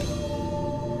waste pay.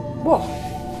 What?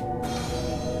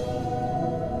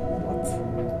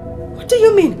 What do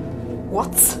you mean?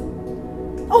 What?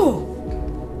 Oh,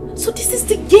 so this is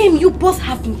the game you both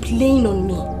have been playing on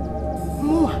me.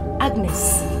 Mua,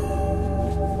 Agnes.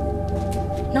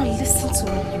 Now listen to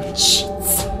me, you cheat.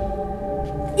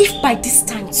 If by this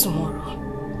time tomorrow,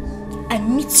 I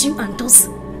meet you and those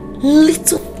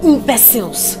little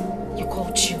imbeciles you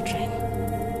call children,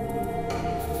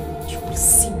 you will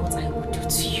see what I will do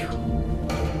to you.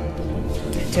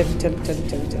 Tell.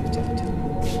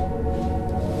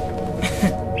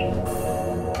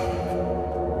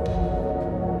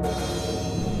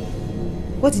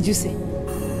 What did you say?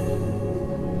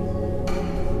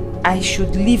 I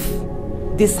should leave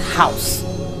this house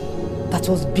that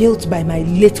was built by my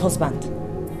late husband.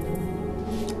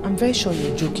 I'm very sure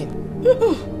you're joking.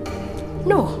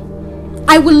 No,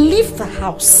 I will leave the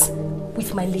house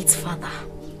with my late father.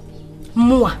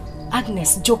 Mua,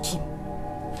 Agnes, joking.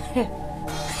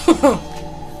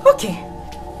 Okay,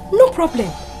 no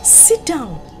problem. Sit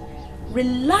down.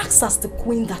 Relax as the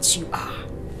queen that you are.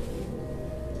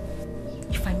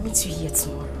 If I meet you here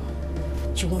tomorrow,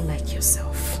 you won't like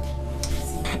yourself.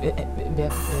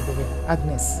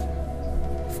 Agnes,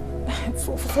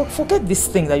 forget this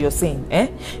thing that you're saying, eh?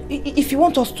 If you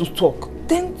want us to talk,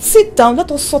 then sit down,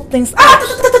 let us sort things out.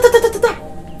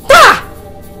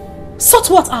 Sort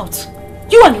what out?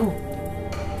 You and who?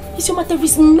 Is your matter? There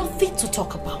is nothing to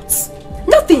talk about.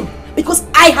 Nothing, because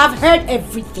I have heard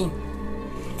everything.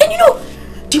 And you know,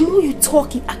 the more you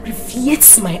talk, it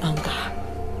aggravates my anger.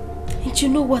 And you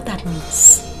know what that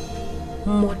means?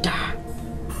 Murder.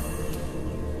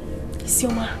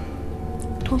 Isioma,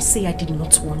 don't say I did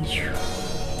not warn you.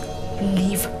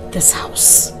 Leave this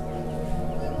house.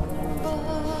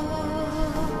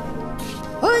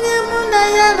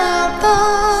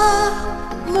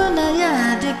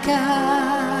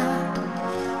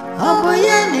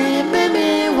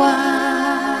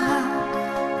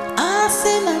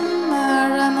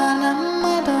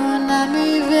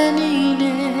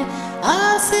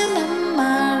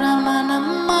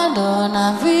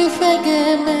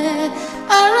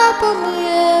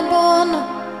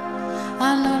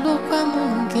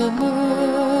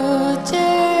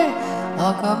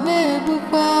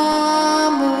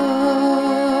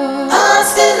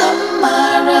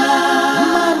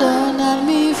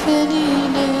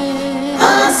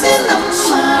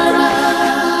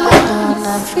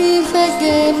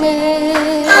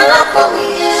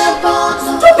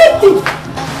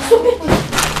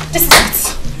 This is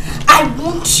it.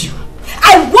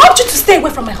 I want you to stay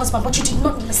away from my husband, but you did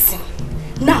not listen.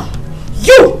 Now,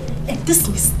 you and this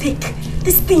mistake,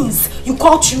 these things you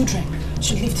call children,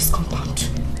 should leave this compound.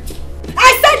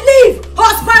 I said leave!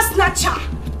 Husband snatcher!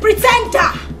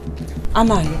 Pretender!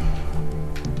 Anayo,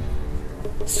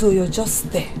 so you're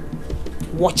just there,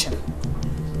 watching.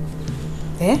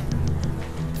 Eh?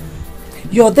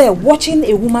 You're there watching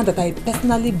a woman that I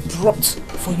personally brought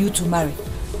for you to marry.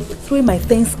 Throwing my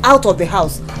things out of the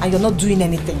house and you're not doing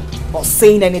anything or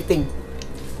saying anything.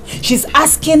 She's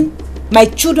asking my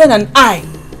children and I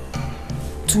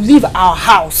to leave our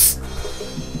house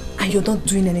and you're not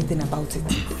doing anything about it.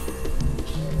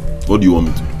 What do you want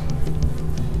me to do?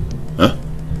 Huh?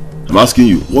 I'm asking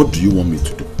you, what do you want me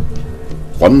to do?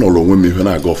 When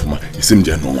I go for my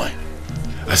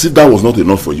as if that was not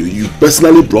enough for you. You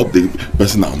personally brought the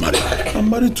person I'll marry. I'm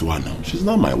married to her now. She's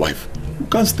not my wife. You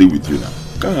can't stay with you now.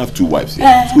 You can't have two wives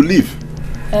here. So leave.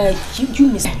 You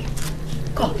miss.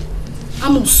 Come.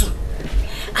 Amusu.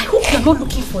 I hope you're not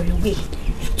looking for a way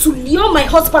to lure my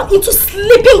husband into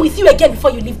sleeping with you again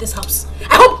before you leave this house.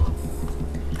 I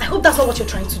hope that's not what you're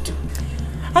trying to do.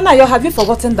 Anayo, have you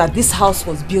forgotten that this house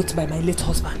was built by my late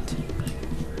husband?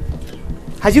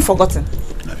 Have you forgotten?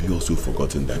 Have you also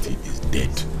forgotten that he is dead?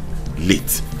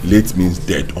 Late. Late means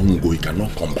dead. Ongo, he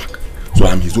cannot come back. So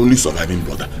I'm his only surviving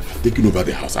brother. I've taken over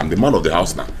the house. I'm the man of the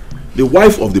house now. The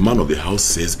wife of the man of the house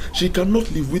says she cannot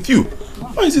live with you.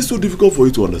 Why is it so difficult for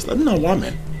you to understand? Now,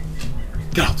 woman,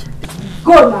 get out.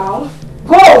 Go now.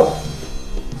 Go!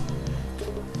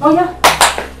 Oh yeah?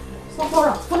 Stop for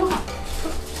us. Follow her.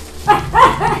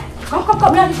 Come,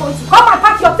 come here before you. Come and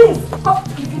pack your things. Come.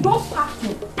 If you don't pack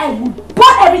them, I will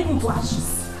burn everything to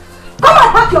ashes. Come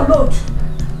and pack your load.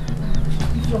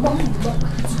 If your mommy will not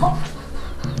pack it, come.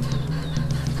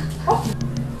 Okay.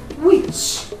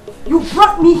 Witch, you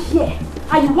brought me here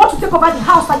and you want to take over the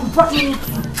house that you brought me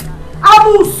into.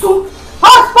 Amusu,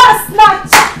 husband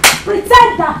snatch,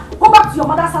 pretender. Go back to your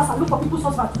mother's house and look for people's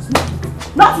husband to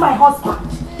sleep. Not my husband.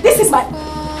 This is my...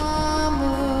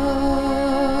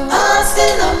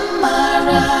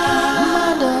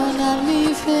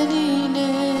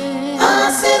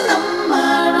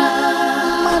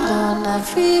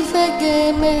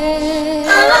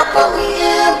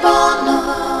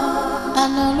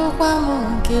 Madonna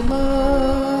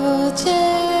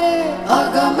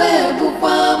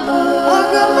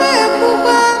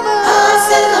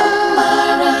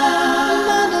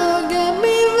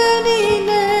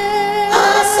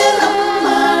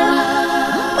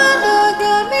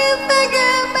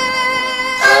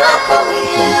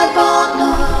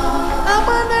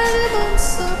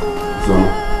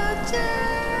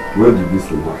Where did this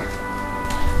thing happen?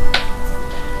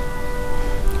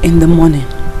 In the morning.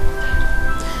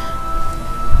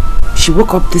 She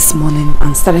woke up this morning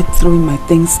and started throwing my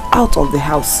things out of the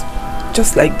house.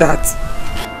 Just like that.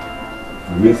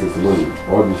 It means it's morning.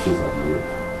 All these things are here.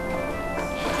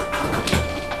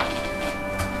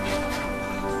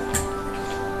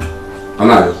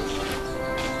 Anayo,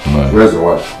 where's your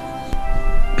wife?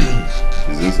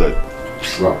 She's inside.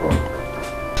 Go on.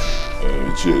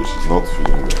 She's not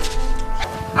feeling well.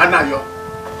 Anayo,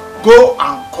 go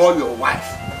and call your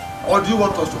wife. Or do you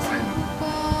want us to find you?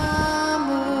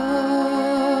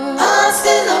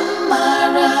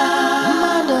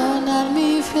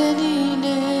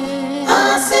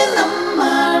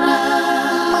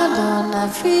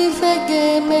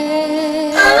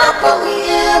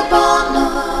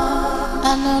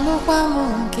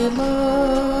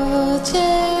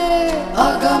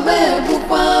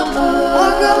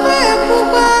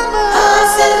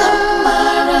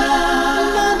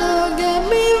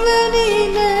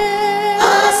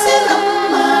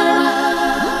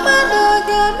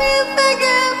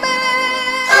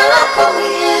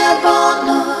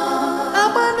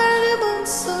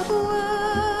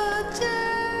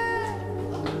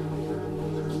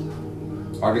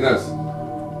 Agnes,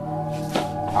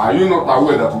 are you not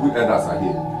aware that we elders are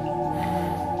here?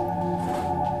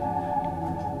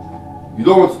 You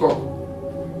don't want to talk?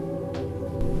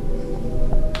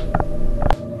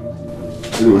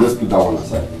 Anyway, let's put that one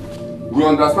aside. We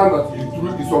understand that you threw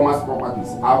Isoma's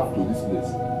properties out to this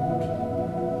place.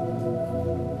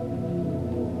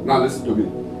 Now listen to me.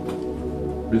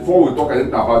 Before we talk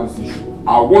anything about this issue,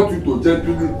 I want you to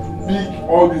gently pick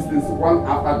all these things one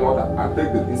after the other and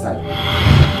take them inside.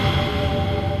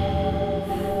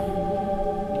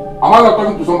 Am I not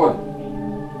talking to somebody?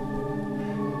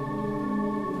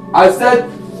 I said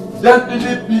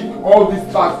gently pick all these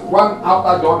bags one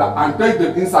after the other and take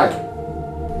them inside.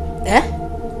 Eh?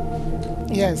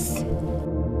 Yes.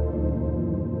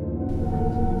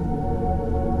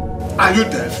 Are you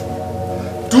deaf?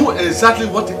 Do exactly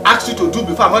what he asked you to do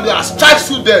before Amadi strikes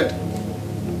you dead.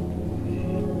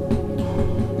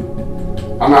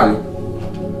 Amadi,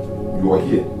 you are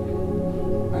here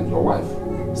and your wife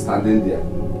standing there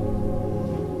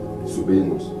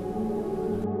disobeying us.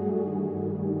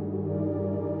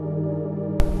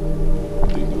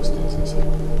 Take those things inside.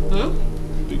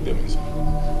 Take them inside.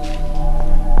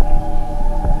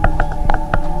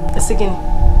 Again.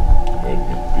 Help me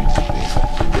pick the things and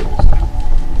take them inside.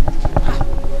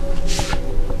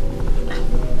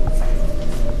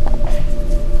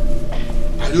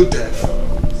 Are you deaf?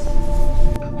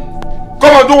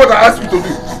 Come and do what I asked you to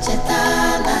do.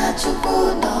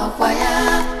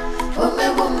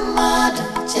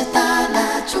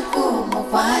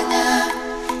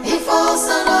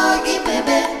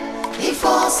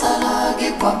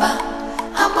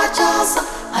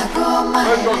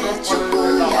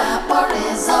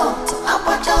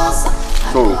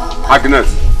 So, Agnes,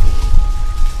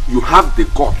 you have the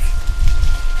guts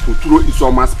to throw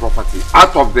Isoma's property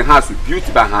out of the house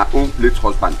built by her own late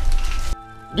husband.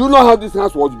 Do you know how this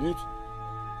house was built?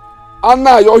 And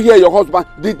now you're here, your husband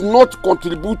did not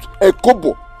contribute a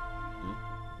kobo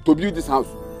to build this house.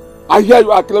 I hear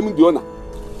you are claiming the owner.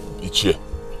 Ichie,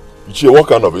 what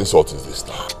kind of insult is this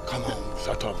now? Come on,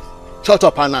 shut up. Shut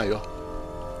up, Anayo.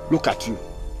 Look at you.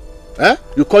 Eh?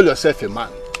 You call yourself a man.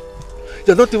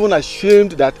 You're not even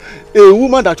ashamed that a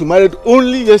woman that you married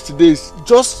only yesterday is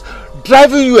just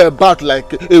driving you about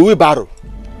like a wheelbarrow.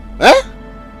 Eh?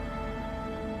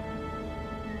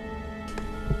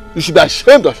 You should be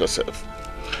ashamed of yourself.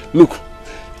 Look,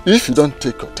 if you don't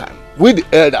take your time, we the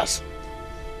elders,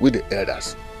 we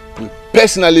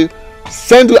personally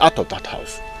send you out of that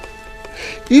house.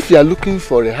 If you are looking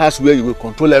for a house where you will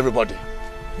control everybody,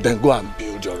 then go and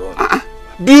build your own.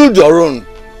 Build your own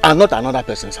and not another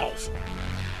person's house.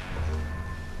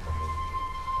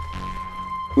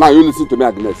 Now you listen to me,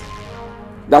 Agnes.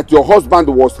 That your husband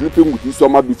was sleeping with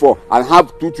Isoma before and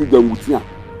have 2 children with her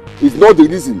is not the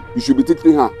reason you should be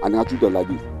treating her and her children like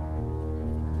this.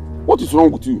 What is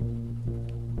wrong with you?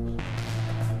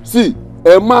 See,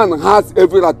 a man has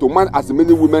every right to marry as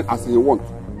many women as he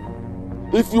wants.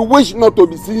 If you wish not to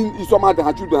be seeing Isoma and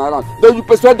her children around, then you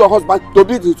persuade your husband to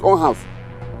build his own house.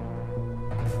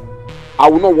 I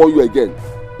will not warn you again.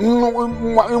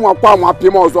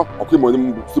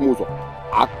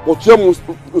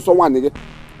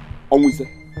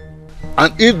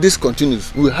 And if this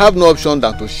continues, we have no option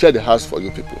than to share the house for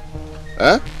you people.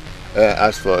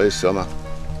 As for Isoma,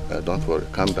 don't worry,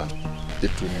 calm down.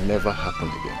 It will never happen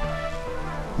again.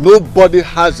 Nobody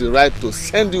has the right to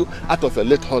send you out of a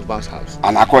late husband's house.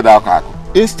 And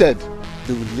instead,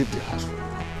 they will leave the house.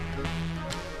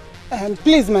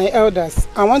 Please, my elders,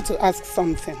 I want to ask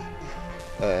something.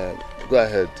 Go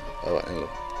ahead, our in-law.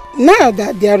 Now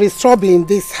that there is trouble in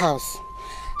this house,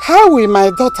 how will my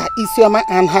daughter Isioma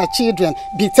and her children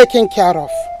be taken care of?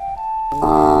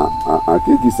 I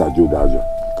think it's a joke.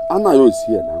 Anayo is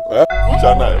here now.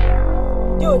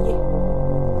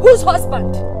 Whose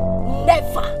husband?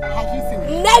 Never. Have you seen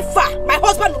him? Never. My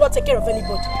husband will not take care of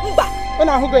anybody. Mba. Our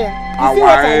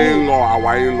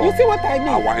in-law. You see what I mean?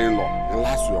 Our in-law.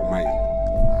 Unless your mind.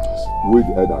 With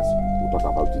the elders, we'll talk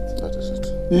about it. That is it.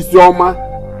 Isioma,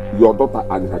 your daughter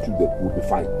and her children will be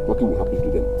fine. Nothing will happen to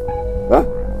them. Huh?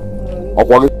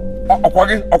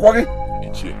 Okwagi.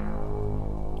 Ichie.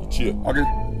 Okay.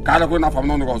 Kala ko na fam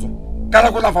no ngozo.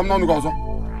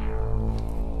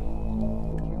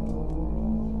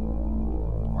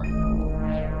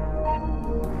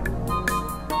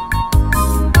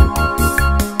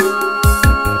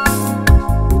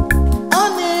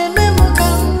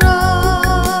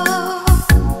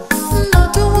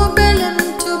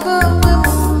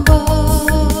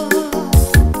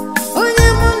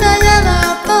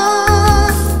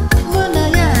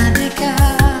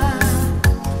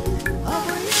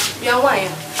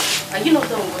 Are you not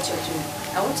done with what you're doing?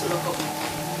 I want to lock up my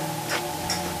car.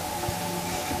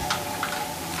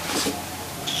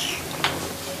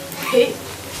 Hey,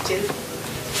 Jill.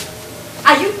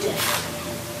 Are you there?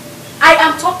 I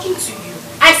am talking to you.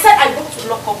 I said I want to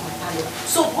lock up my parlor.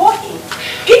 So go in,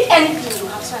 pick anything you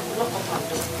have so I can lock up my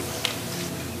door.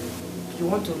 You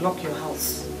want to lock your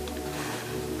house?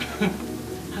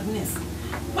 Agnes,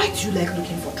 why do you like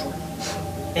looking for trouble?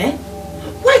 Eh?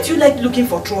 Why do you like looking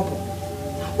for trouble?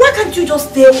 Why can't you just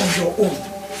stay on your own?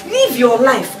 Live your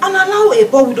life and allow a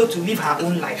poor widow to live her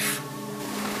own life.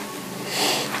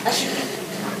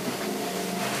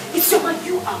 It's your man,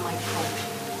 you are my problem.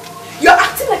 You're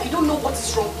acting like you don't know what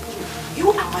is wrong with you. You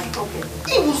are my problem.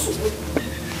 Even so,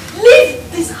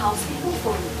 leave this house even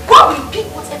for me. Go and pick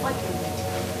whatever you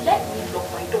need. Let me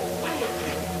lock my door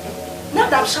quietly. Now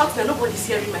that I'm shouting and nobody's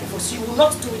hearing my voice, you will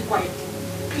not do it quietly.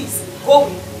 Please, go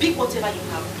in, pick whatever you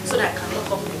have so that I can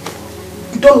lock up my door.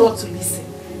 You don't want to listen.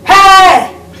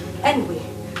 Hey! Anyway,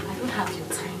 I don't have your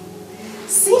time.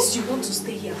 Since you want to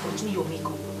stay here and continue your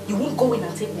makeup, you won't go in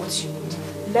and take what you need.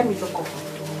 Let me lock up my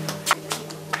door.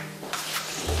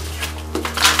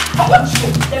 What?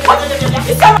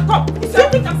 Come! It's your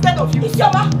thing I'm scared of you. It's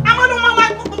your man. I'm on my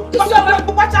wife. It's your man.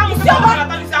 It's your man.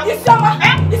 It's your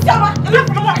man. It's your man.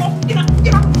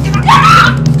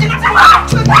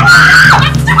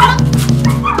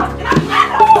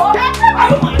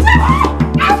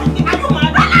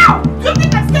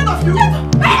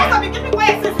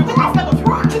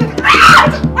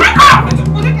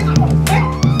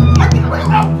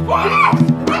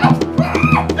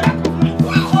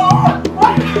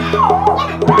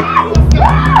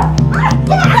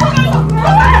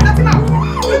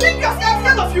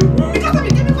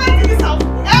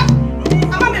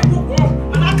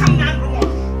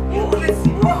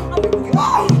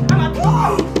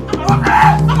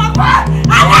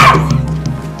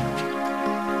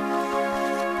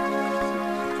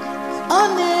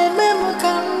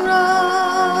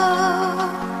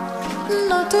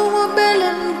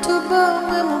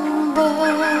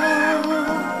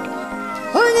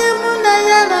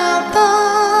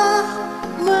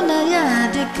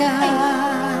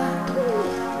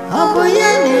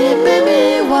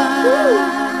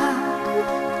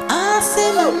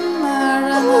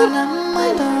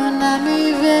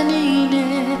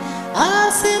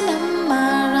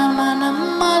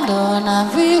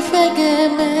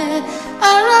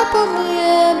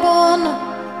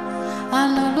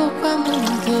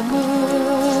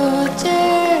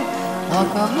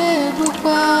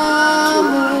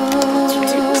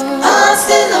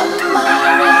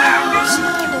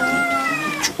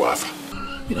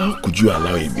 How could you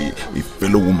allow a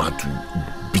fellow woman to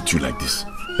beat you like this?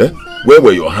 Eh? Where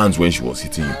were your hands when she was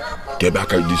hitting you? Get back,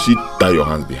 did she tie your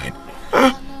hands behind?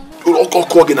 You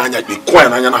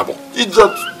just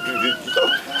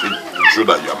show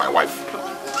that you are my wife.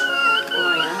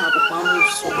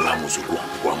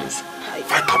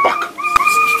 Fight her back.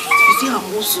 You see her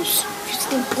muscles. You see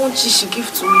the punches she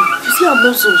gives to me. You see her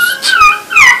muscles.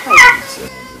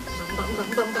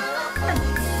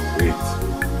 Wait.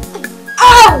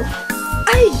 Ow!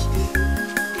 Ay!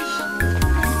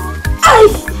 Ay!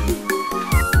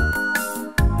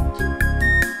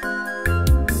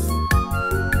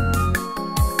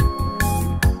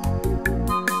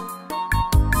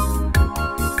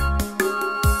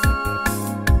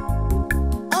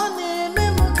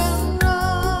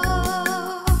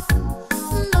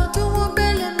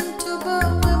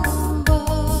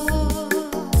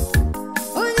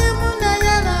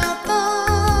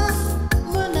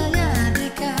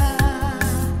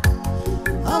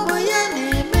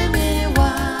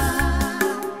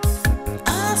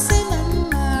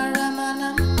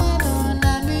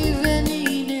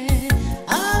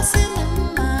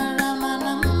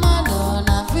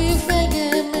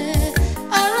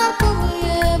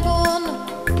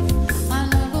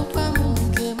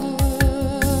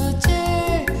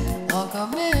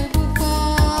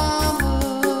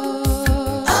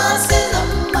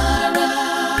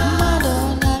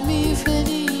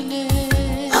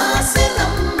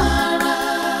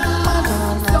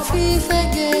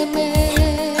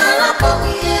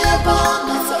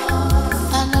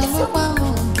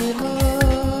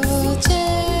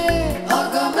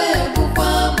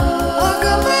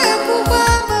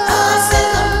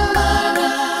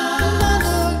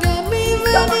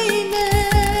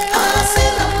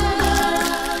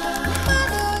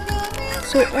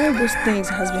 So all those things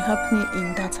has been happening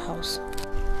in that house?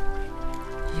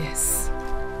 Yes.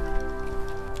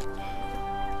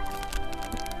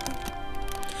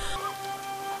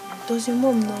 Does your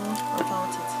mom know about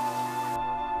it?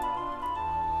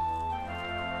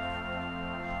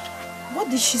 What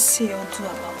did she say or do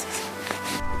about it?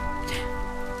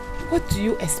 What do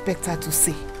you expect her to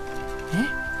say? Eh?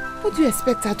 What do you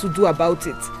expect her to do about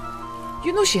it?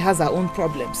 You know she has her own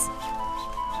problems.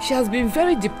 She has been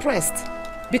very depressed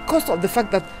because of the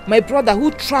fact that my brother who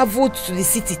traveled to the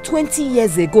city 20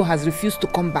 years ago has refused to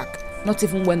come back, not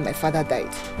even when my father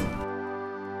died.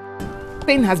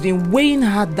 Pain has been weighing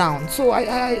her down, so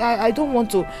I don't want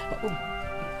to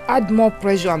add more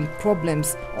pressure and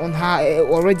problems on her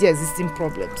already existing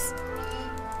problems.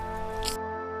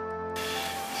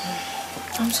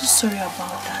 I'm so sorry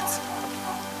about that.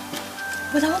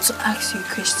 But I want to ask you a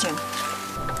question.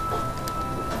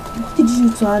 What did you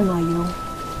do to Anayo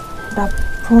that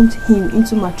prompted him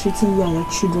into maltreating you and your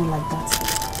children like that?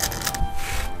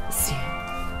 See,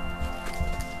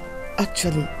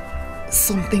 actually,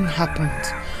 something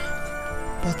happened,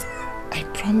 but I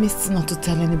promised not to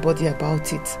tell anybody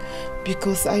about it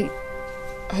because I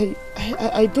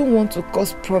don't want to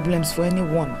cause problems for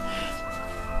anyone.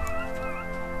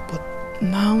 But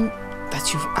now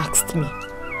that you've asked me,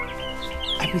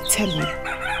 I will tell you.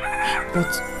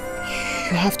 But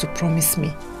you have to promise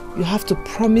me. You have to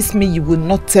promise me you will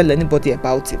not tell anybody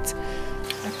about it.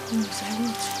 I promise I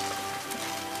won't.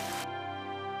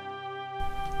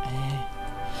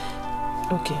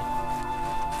 Okay.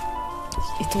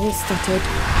 It all started.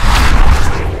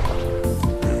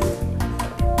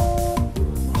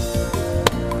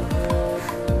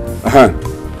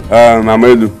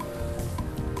 Maid,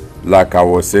 like I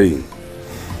was saying,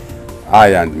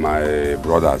 I and my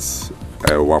brothers,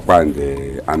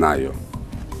 Nwokoye and Anayo,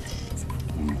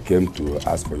 we came to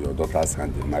ask for your daughter's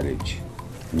hand in marriage.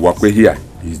 Nwokoye here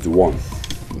is the one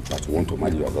that want to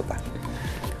marry your daughter.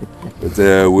 But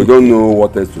we don't know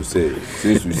what else to say,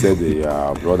 since we said the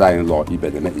brother-in-law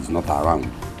Ibeneme is not around.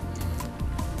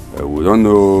 We don't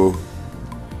know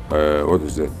what to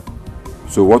say.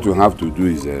 So what we have to do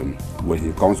is, when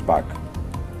he comes back,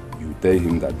 you tell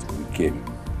him that we came,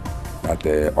 that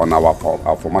on our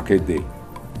for market day,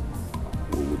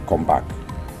 we will come back.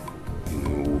 We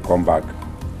will come back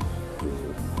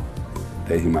to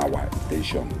tell him our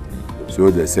intention.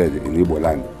 So they said in Igbo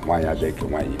land, one yadek,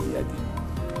 one yadi.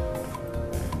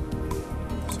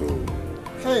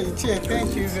 Hey, Chia,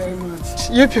 thank you very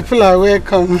much. You people are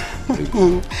welcome.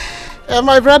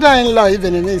 My brother-in-law,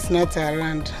 Ibeneme, is not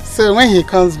around. So when he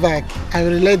comes back, I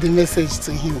will relay the message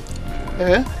to him.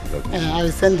 I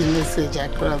will send the message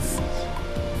across.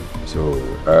 So,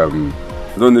 I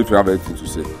don't know if you have anything to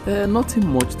say. Nothing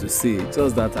much to say,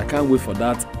 just that I can't wait for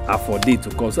that day to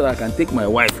come so that I can take my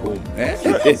wife home. Yeah,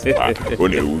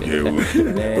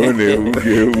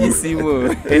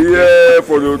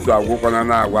 for you to go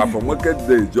from market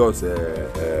day, just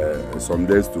some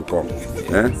days to come.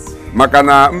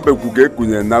 Makana mbekuge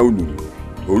kunye na unu.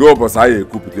 Oro bosa ye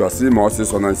kuputi osi ma osi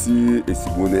so na si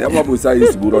esibune. Ya ma bosa ye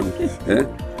esiburo ni.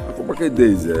 For market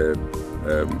day is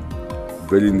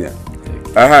very near.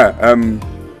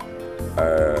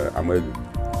 Maid,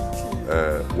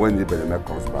 when the Beneme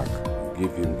comes back,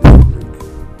 give him the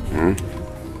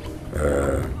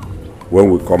drink. When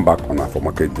we come back on our for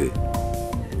market day,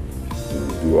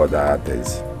 we'll do other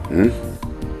things.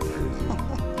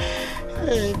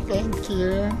 Hey, thank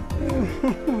you.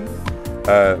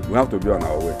 We have to be on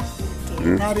our way.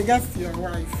 Now regards to your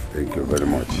wife. Thank you very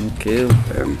much. Okay.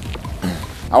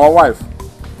 Our wife,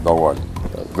 don't worry.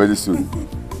 Very soon.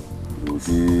 We'll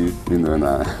be,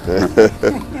 now.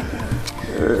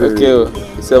 Okay,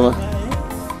 Sama.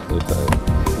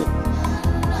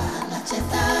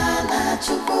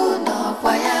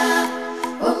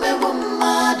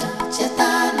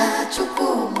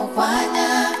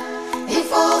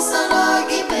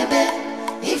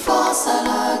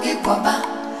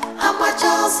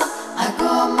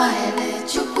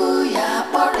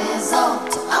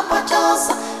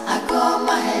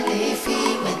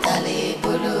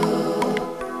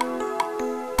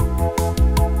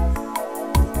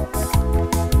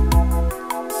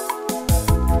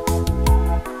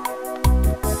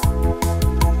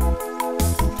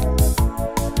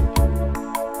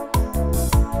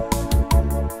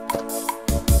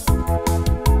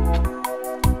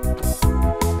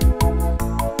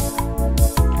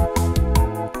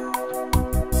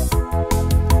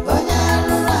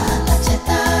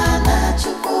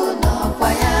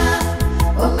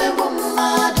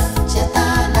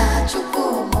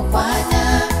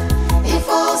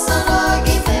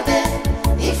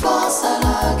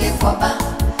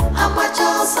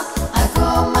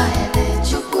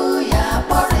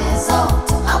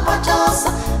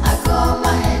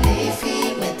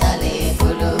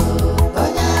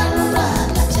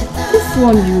 this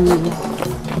one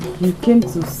you came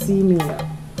to see me.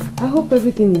 I hope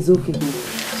everything is okay.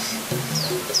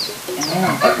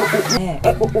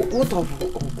 What of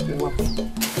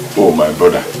Nwokoye? Oh, my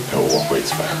brother. Nwokoye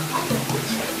is fine.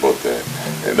 But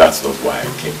that's not why I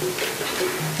came.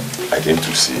 I came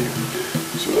to see you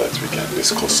so that we can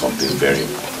discuss something very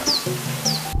important.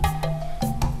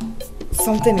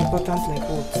 Something important like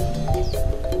what?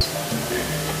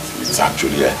 It's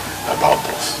actually about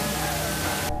us.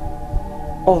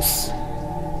 Us?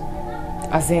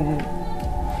 As in...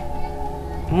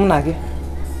 Munage?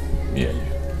 Yeah.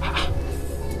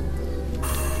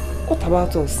 What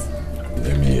about us?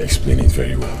 Let me explain it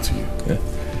very well to you. Yeah?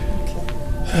 Okay.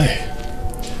 Hi.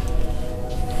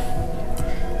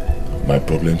 My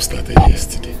problem started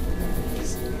yesterday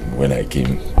when I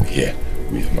came here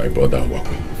with my brother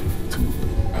Nwokoye to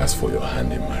ask for your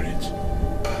hand in marriage.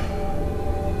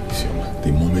 You see,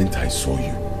 the moment I saw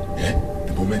you,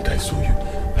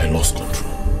 I lost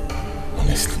control.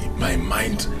 Honestly, my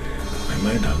mind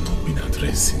had not been at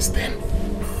rest since then.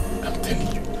 I'm telling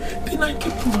you. Then I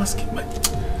kept on asking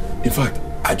in fact,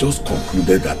 I just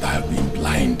concluded that I have been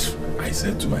blind. I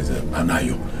said to myself,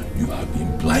 Anayo, you have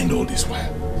been blind all this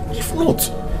while. If not,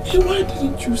 why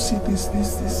didn't you see this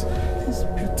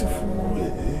beautiful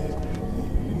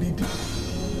lady,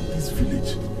 this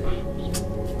village?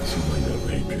 Shima, you are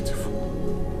very beautiful.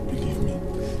 Believe me.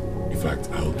 In fact,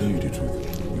 I will tell you the truth.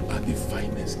 You are the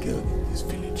finest girl in this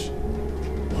village.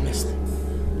 Honestly.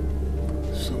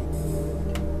 So,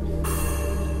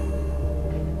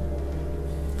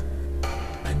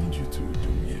 I need you to do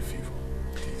me a favor.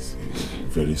 Please. A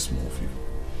very small favor.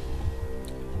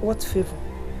 What favor?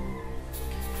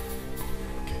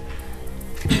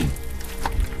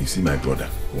 You see my brother,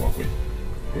 Nwokoye.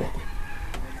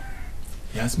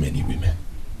 He has many women.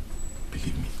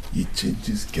 Believe me, he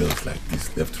changes girls like this,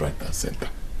 left, right, and center.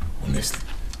 Honestly.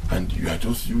 And you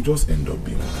just end up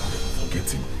being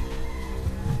forgetting.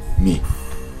 Me,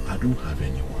 I don't have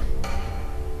anyone.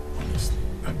 Honestly.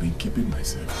 I've been keeping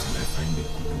myself till I find a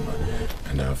good woman.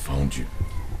 And I have found you.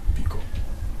 Biko,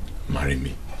 marry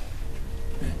me.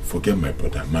 Forget my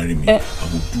brother, marry me. I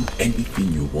will do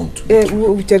anything you want to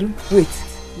do. Wait.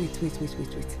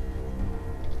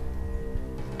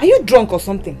 Are you drunk or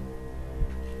something?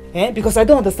 Because I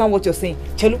don't understand what you're saying.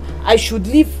 Chelu, I should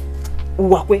leave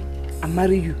Nwokoye and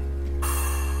marry you.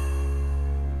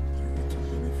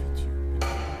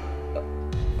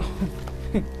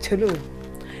 Chelu,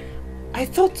 I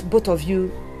thought both of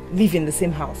you live in the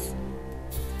same house.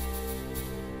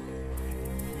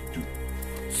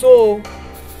 So,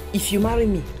 if you marry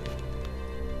me,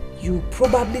 you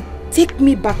probably take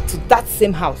me back to that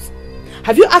same house.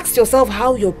 Have you asked yourself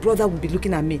how your brother will be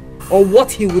looking at me? Or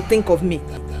what he would think of me?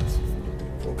 That's not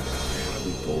the problem. I have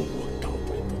it all worked out.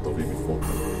 I thought of it before.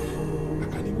 I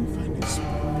can even find a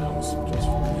small house just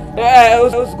for me.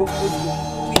 Let's go.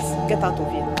 Please, get out of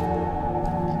here.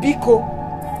 Biko,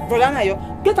 brother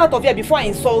Nayo, get out of here before I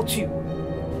insult you.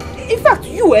 In fact,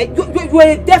 you are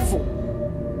a devil.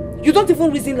 You don't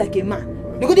even reason like a man.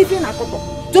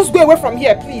 Just go away from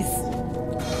here, please.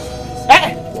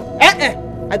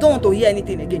 I don't want to hear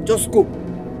anything again. Just go.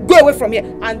 Go away from here.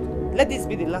 And let this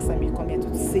be the last time you come here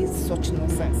to say such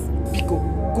nonsense. Biko,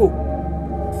 go.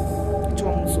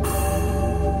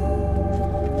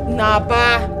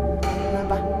 Naba.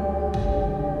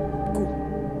 Go.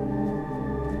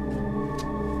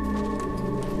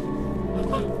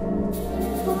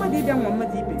 Mama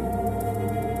Dibe.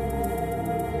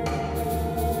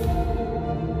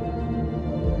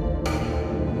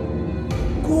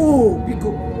 Go,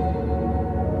 Biko.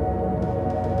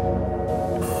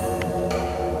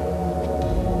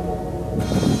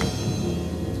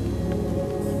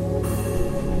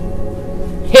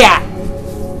 Here.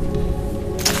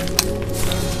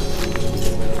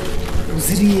 Is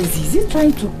he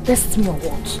trying to test me or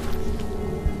what?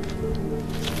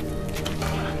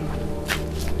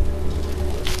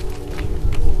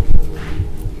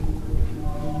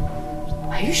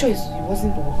 Are you sure it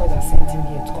wasn't Nwokoye that sent him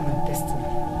here to come and test me?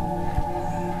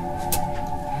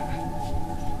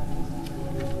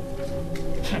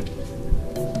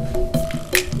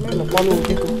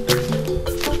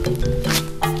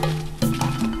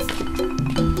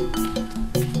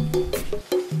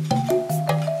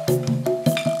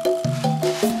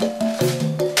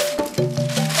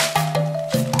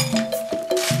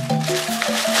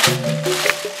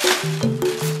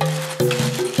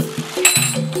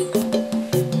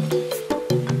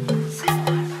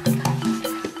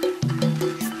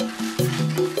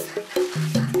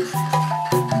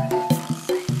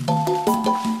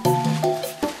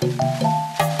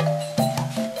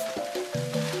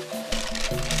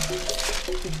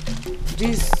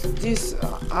 This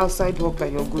outside work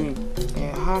that you're going,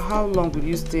 how long will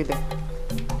you stay there?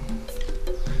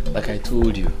 Like I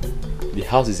told you, the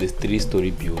house is a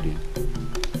 3-story building.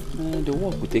 The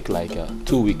work will take like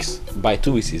 2 weeks. By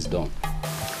 2 weeks it's done.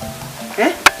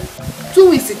 2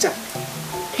 weeks, teacher.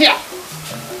 Here.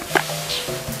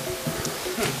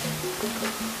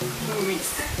 2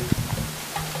 weeks.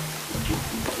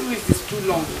 2 weeks is too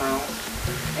long now.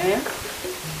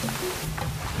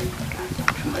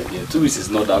 My dear, 2 weeks is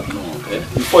not that long.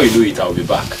 Before you know it, I'll be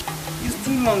back. It's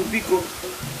too long, Biko.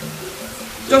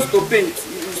 Just to paint,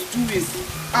 it's 2 weeks.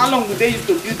 How long would they use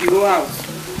to build the whole house?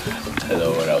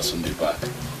 Don't worry, I'll soon be back.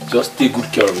 Just take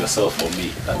good care of yourself for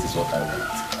me. That is what I want.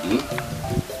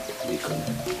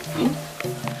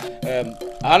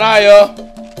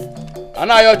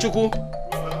 Anayo Chukwu.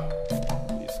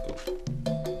 Let's go.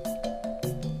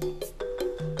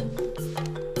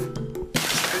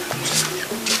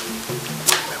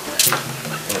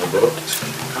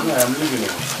 Anayo, I'm leaving.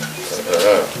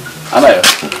 Anayo,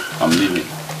 I'm leaving.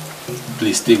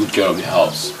 Please take good care of the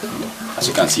house. As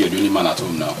you can see, you're the only man at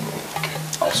home now.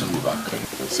 I'll soon be back.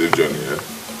 Safe journey, yeah?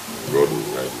 God will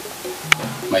guide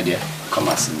you. My dear, come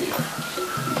and see me.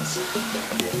 Please.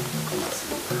 Come and see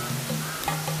me.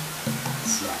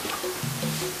 Smile.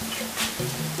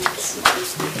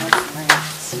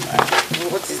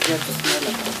 What is there to smile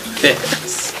about?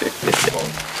 Yes.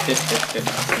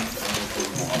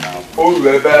 Oh,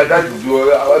 that is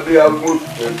your. I'll be able to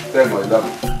tell my love.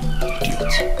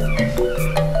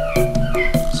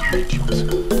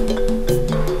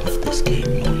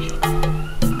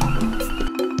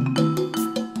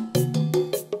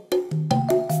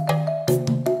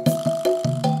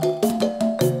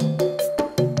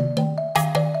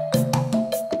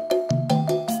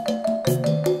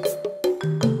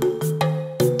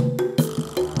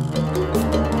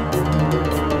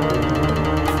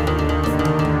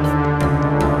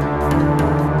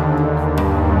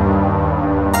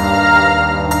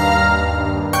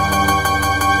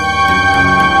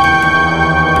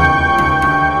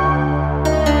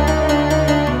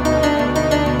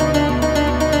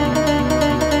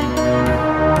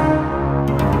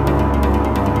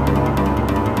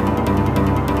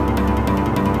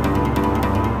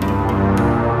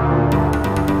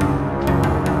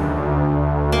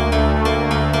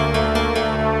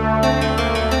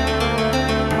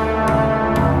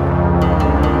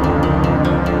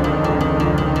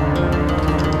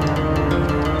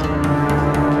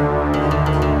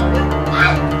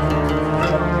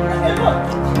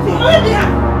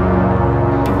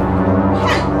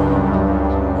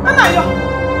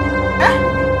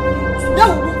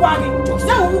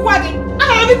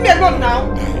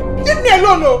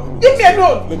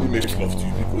 Let me make love to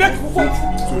you. Make what?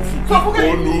 Oh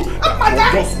no.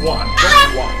 Just one.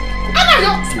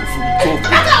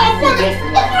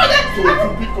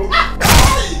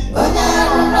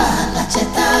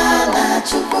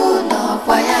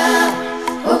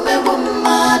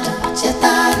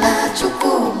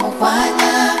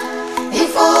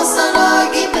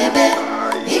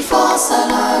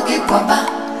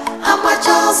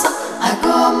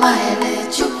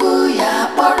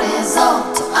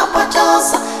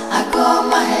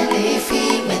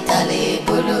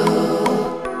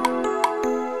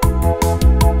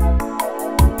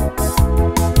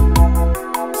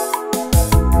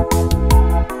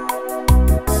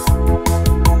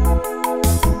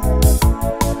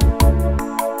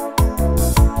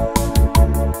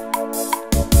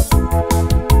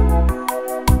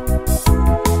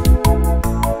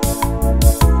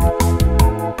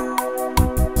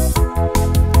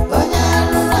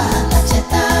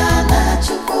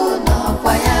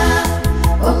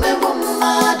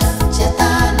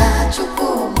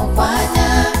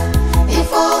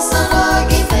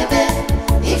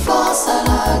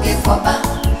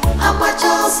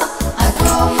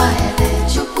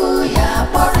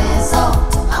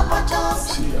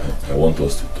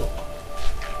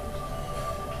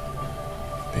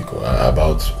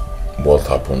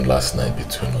 Last night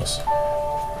between us.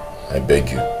 I beg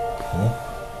you.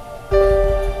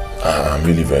 I'm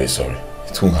really very sorry.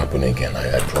 It won't happen again,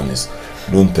 I promise.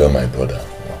 Don't tell my brother.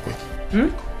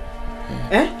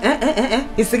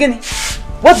 It's again.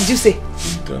 What did you say?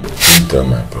 Don't tell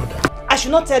my brother. I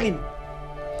should not tell him.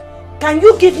 Can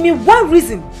you give me one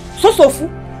reason? Sofu.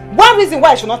 One reason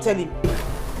why I should not tell him.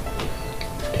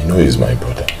 You know he's my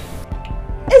brother.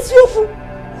 It's you.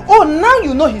 Oh, now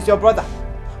you know he's your brother.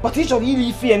 But he should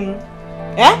really fear.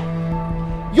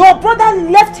 Your brother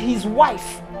left his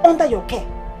wife under your care.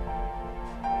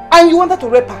 And you wanted to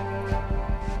rape her.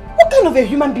 What kind of a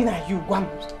human being are you, Guam?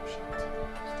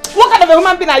 What kind of a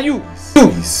human being are you?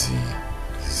 Easy.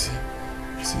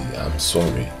 I'm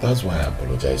sorry. That's why I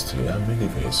apologize to you. I'm really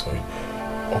very sorry.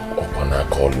 Okwana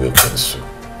called you Ekwensu.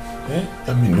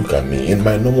 I mean, look at me. In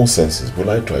my normal senses, will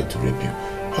I try to rape you?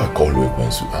 I call you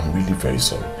Ekwensu. I'm really very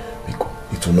sorry. Because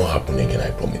it will not happen again,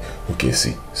 I promise. Okay,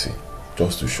 see.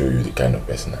 Just to show you the kind of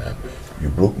person I am. You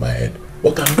broke my head.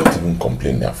 But I'm not even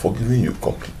complaining. I'm forgiving you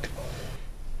completely.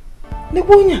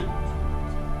 Nwokoye,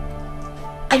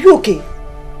 are you okay?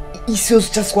 Is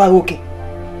just quite okay?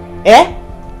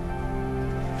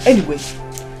 Anyway,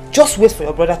 just wait for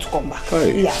your brother to come back.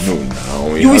 Yeah. No,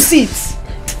 now. You will see it.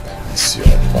 It's your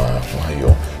man.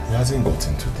 He hasn't got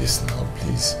into this now,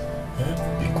 please.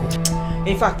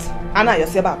 In fact, Anna, you're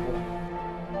Seba.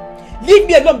 Leave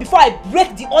me alone before I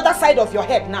break the other side of your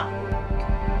head now.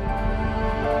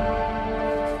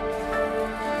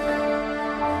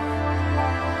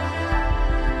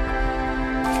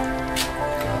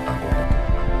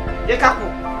 Yekaku.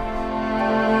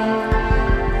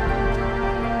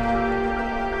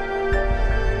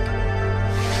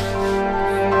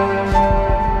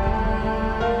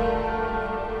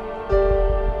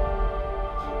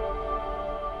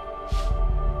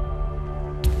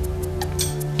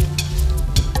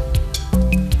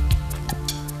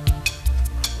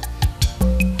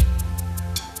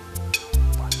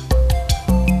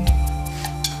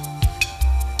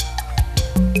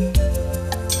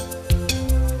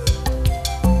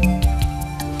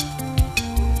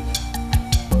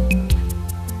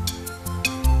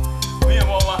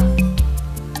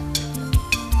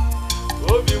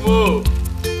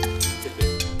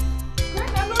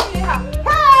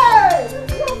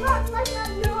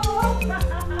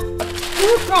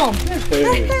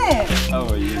 How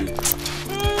are you?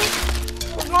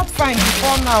 I was not fine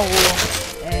before now.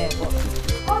 But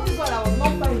all this while I was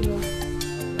not fine.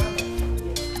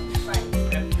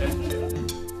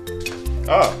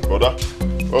 Ah, brother.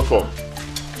 Welcome.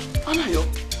 Anayo,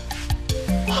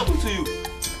 what happened to you?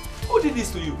 Who did this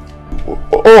to you?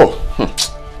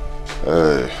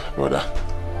 Brother.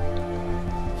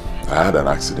 I had an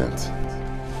accident.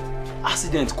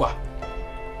 Accident, quoi?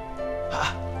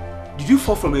 Did you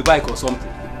fall from a bike or something?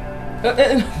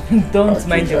 Don't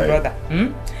mind your brother.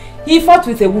 He fought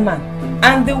with a woman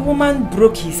and the woman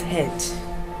broke his head.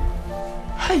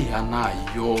 Hey,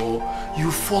 Anayo, you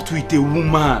fought with a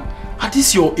woman at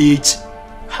this your age?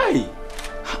 Hey,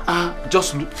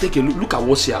 just take a look at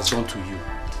what she has done to you.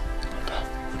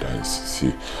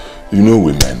 See, you know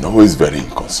women always very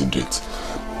inconsiderate,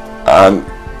 and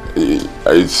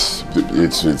it's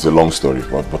a long story,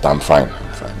 but I'm fine.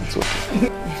 It's okay.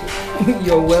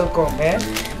 You're welcome,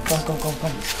 Come.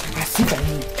 I sit by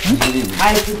you.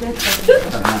 I prepare.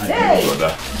 Hey!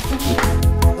 Brother.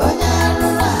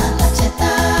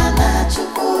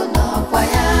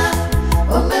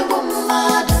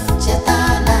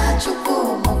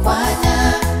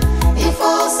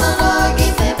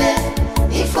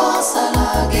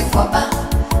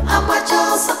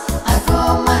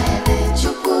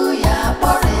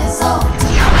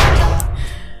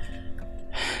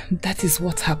 That is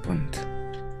what happened.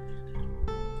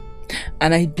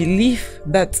 And I believe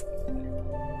that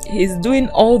he's doing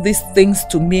all these things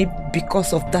to me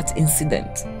because of that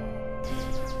incident.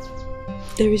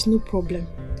 There is no problem.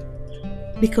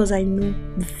 Because I know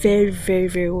very, very,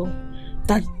 very well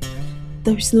that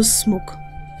there is no smoke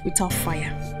without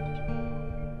fire.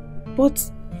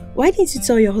 But why didn't you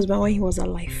tell your husband when he was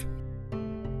alive?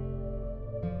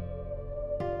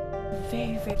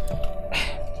 Very, very...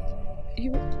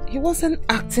 He wasn't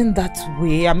acting that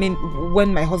way. I mean,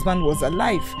 when my husband was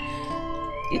alive.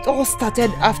 It all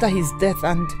started after his death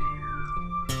and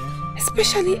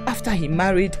especially after he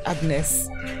married Agnes.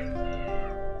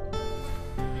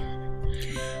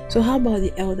 So how about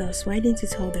the elders? Why didn't you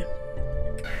tell them?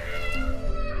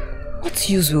 What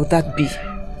use will that be?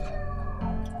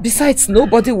 Besides,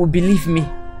 nobody will believe me.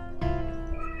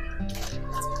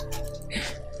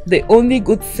 The only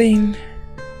good thing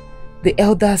the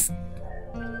elders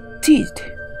did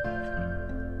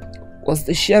was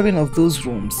the sharing of those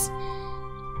rooms,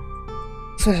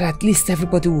 so that at least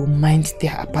everybody will mind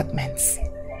their apartments.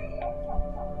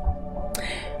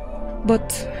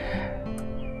 But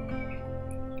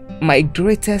my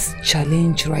greatest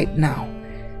challenge right now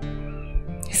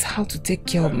is how to take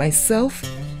care of myself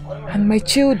and my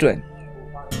children.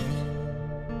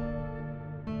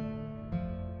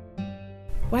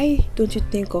 Why don't you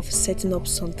think of setting up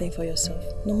something for yourself,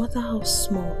 no matter how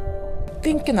small?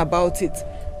 Thinking about it,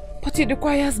 but it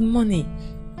requires money.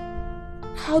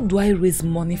 How do I raise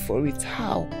money for it?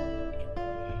 How?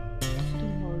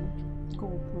 Don't worry.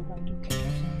 God will provide, okay?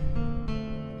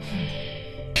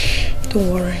 Don't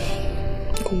worry.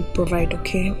 God will provide,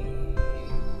 okay?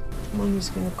 Mommy's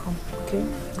gonna come, okay?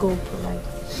 Go polite.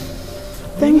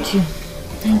 Thank you.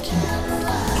 Thank you.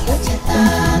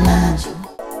 Thank you.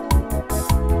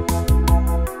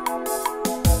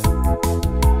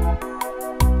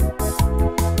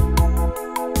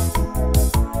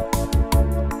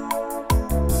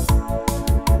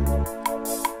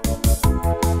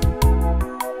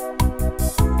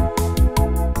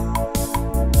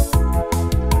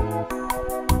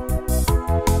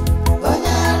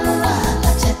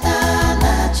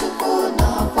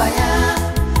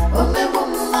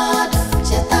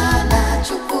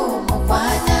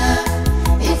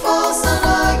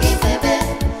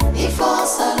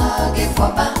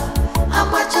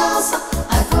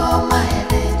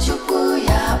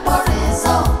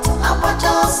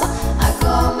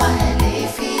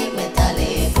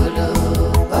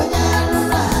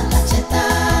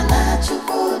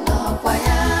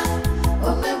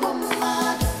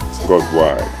 God,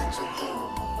 why?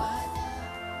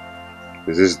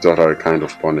 Is this daughter a kind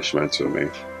of punishment to me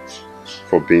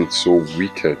for being so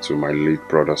wicked to my late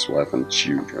brother's wife and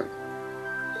children?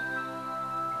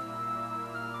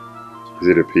 Is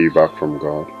it a payback from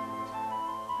God?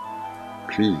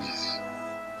 Please,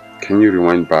 can you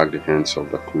rewind back the hands of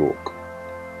the clock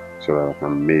so that I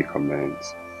can make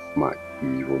amends for my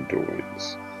evil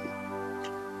doings?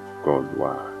 God,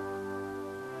 why?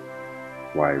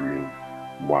 Why me?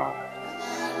 Why?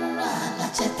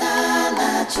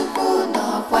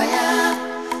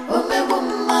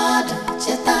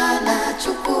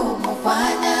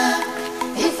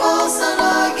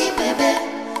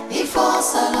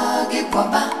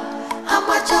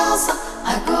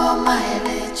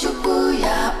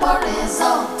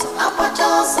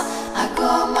 I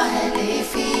go my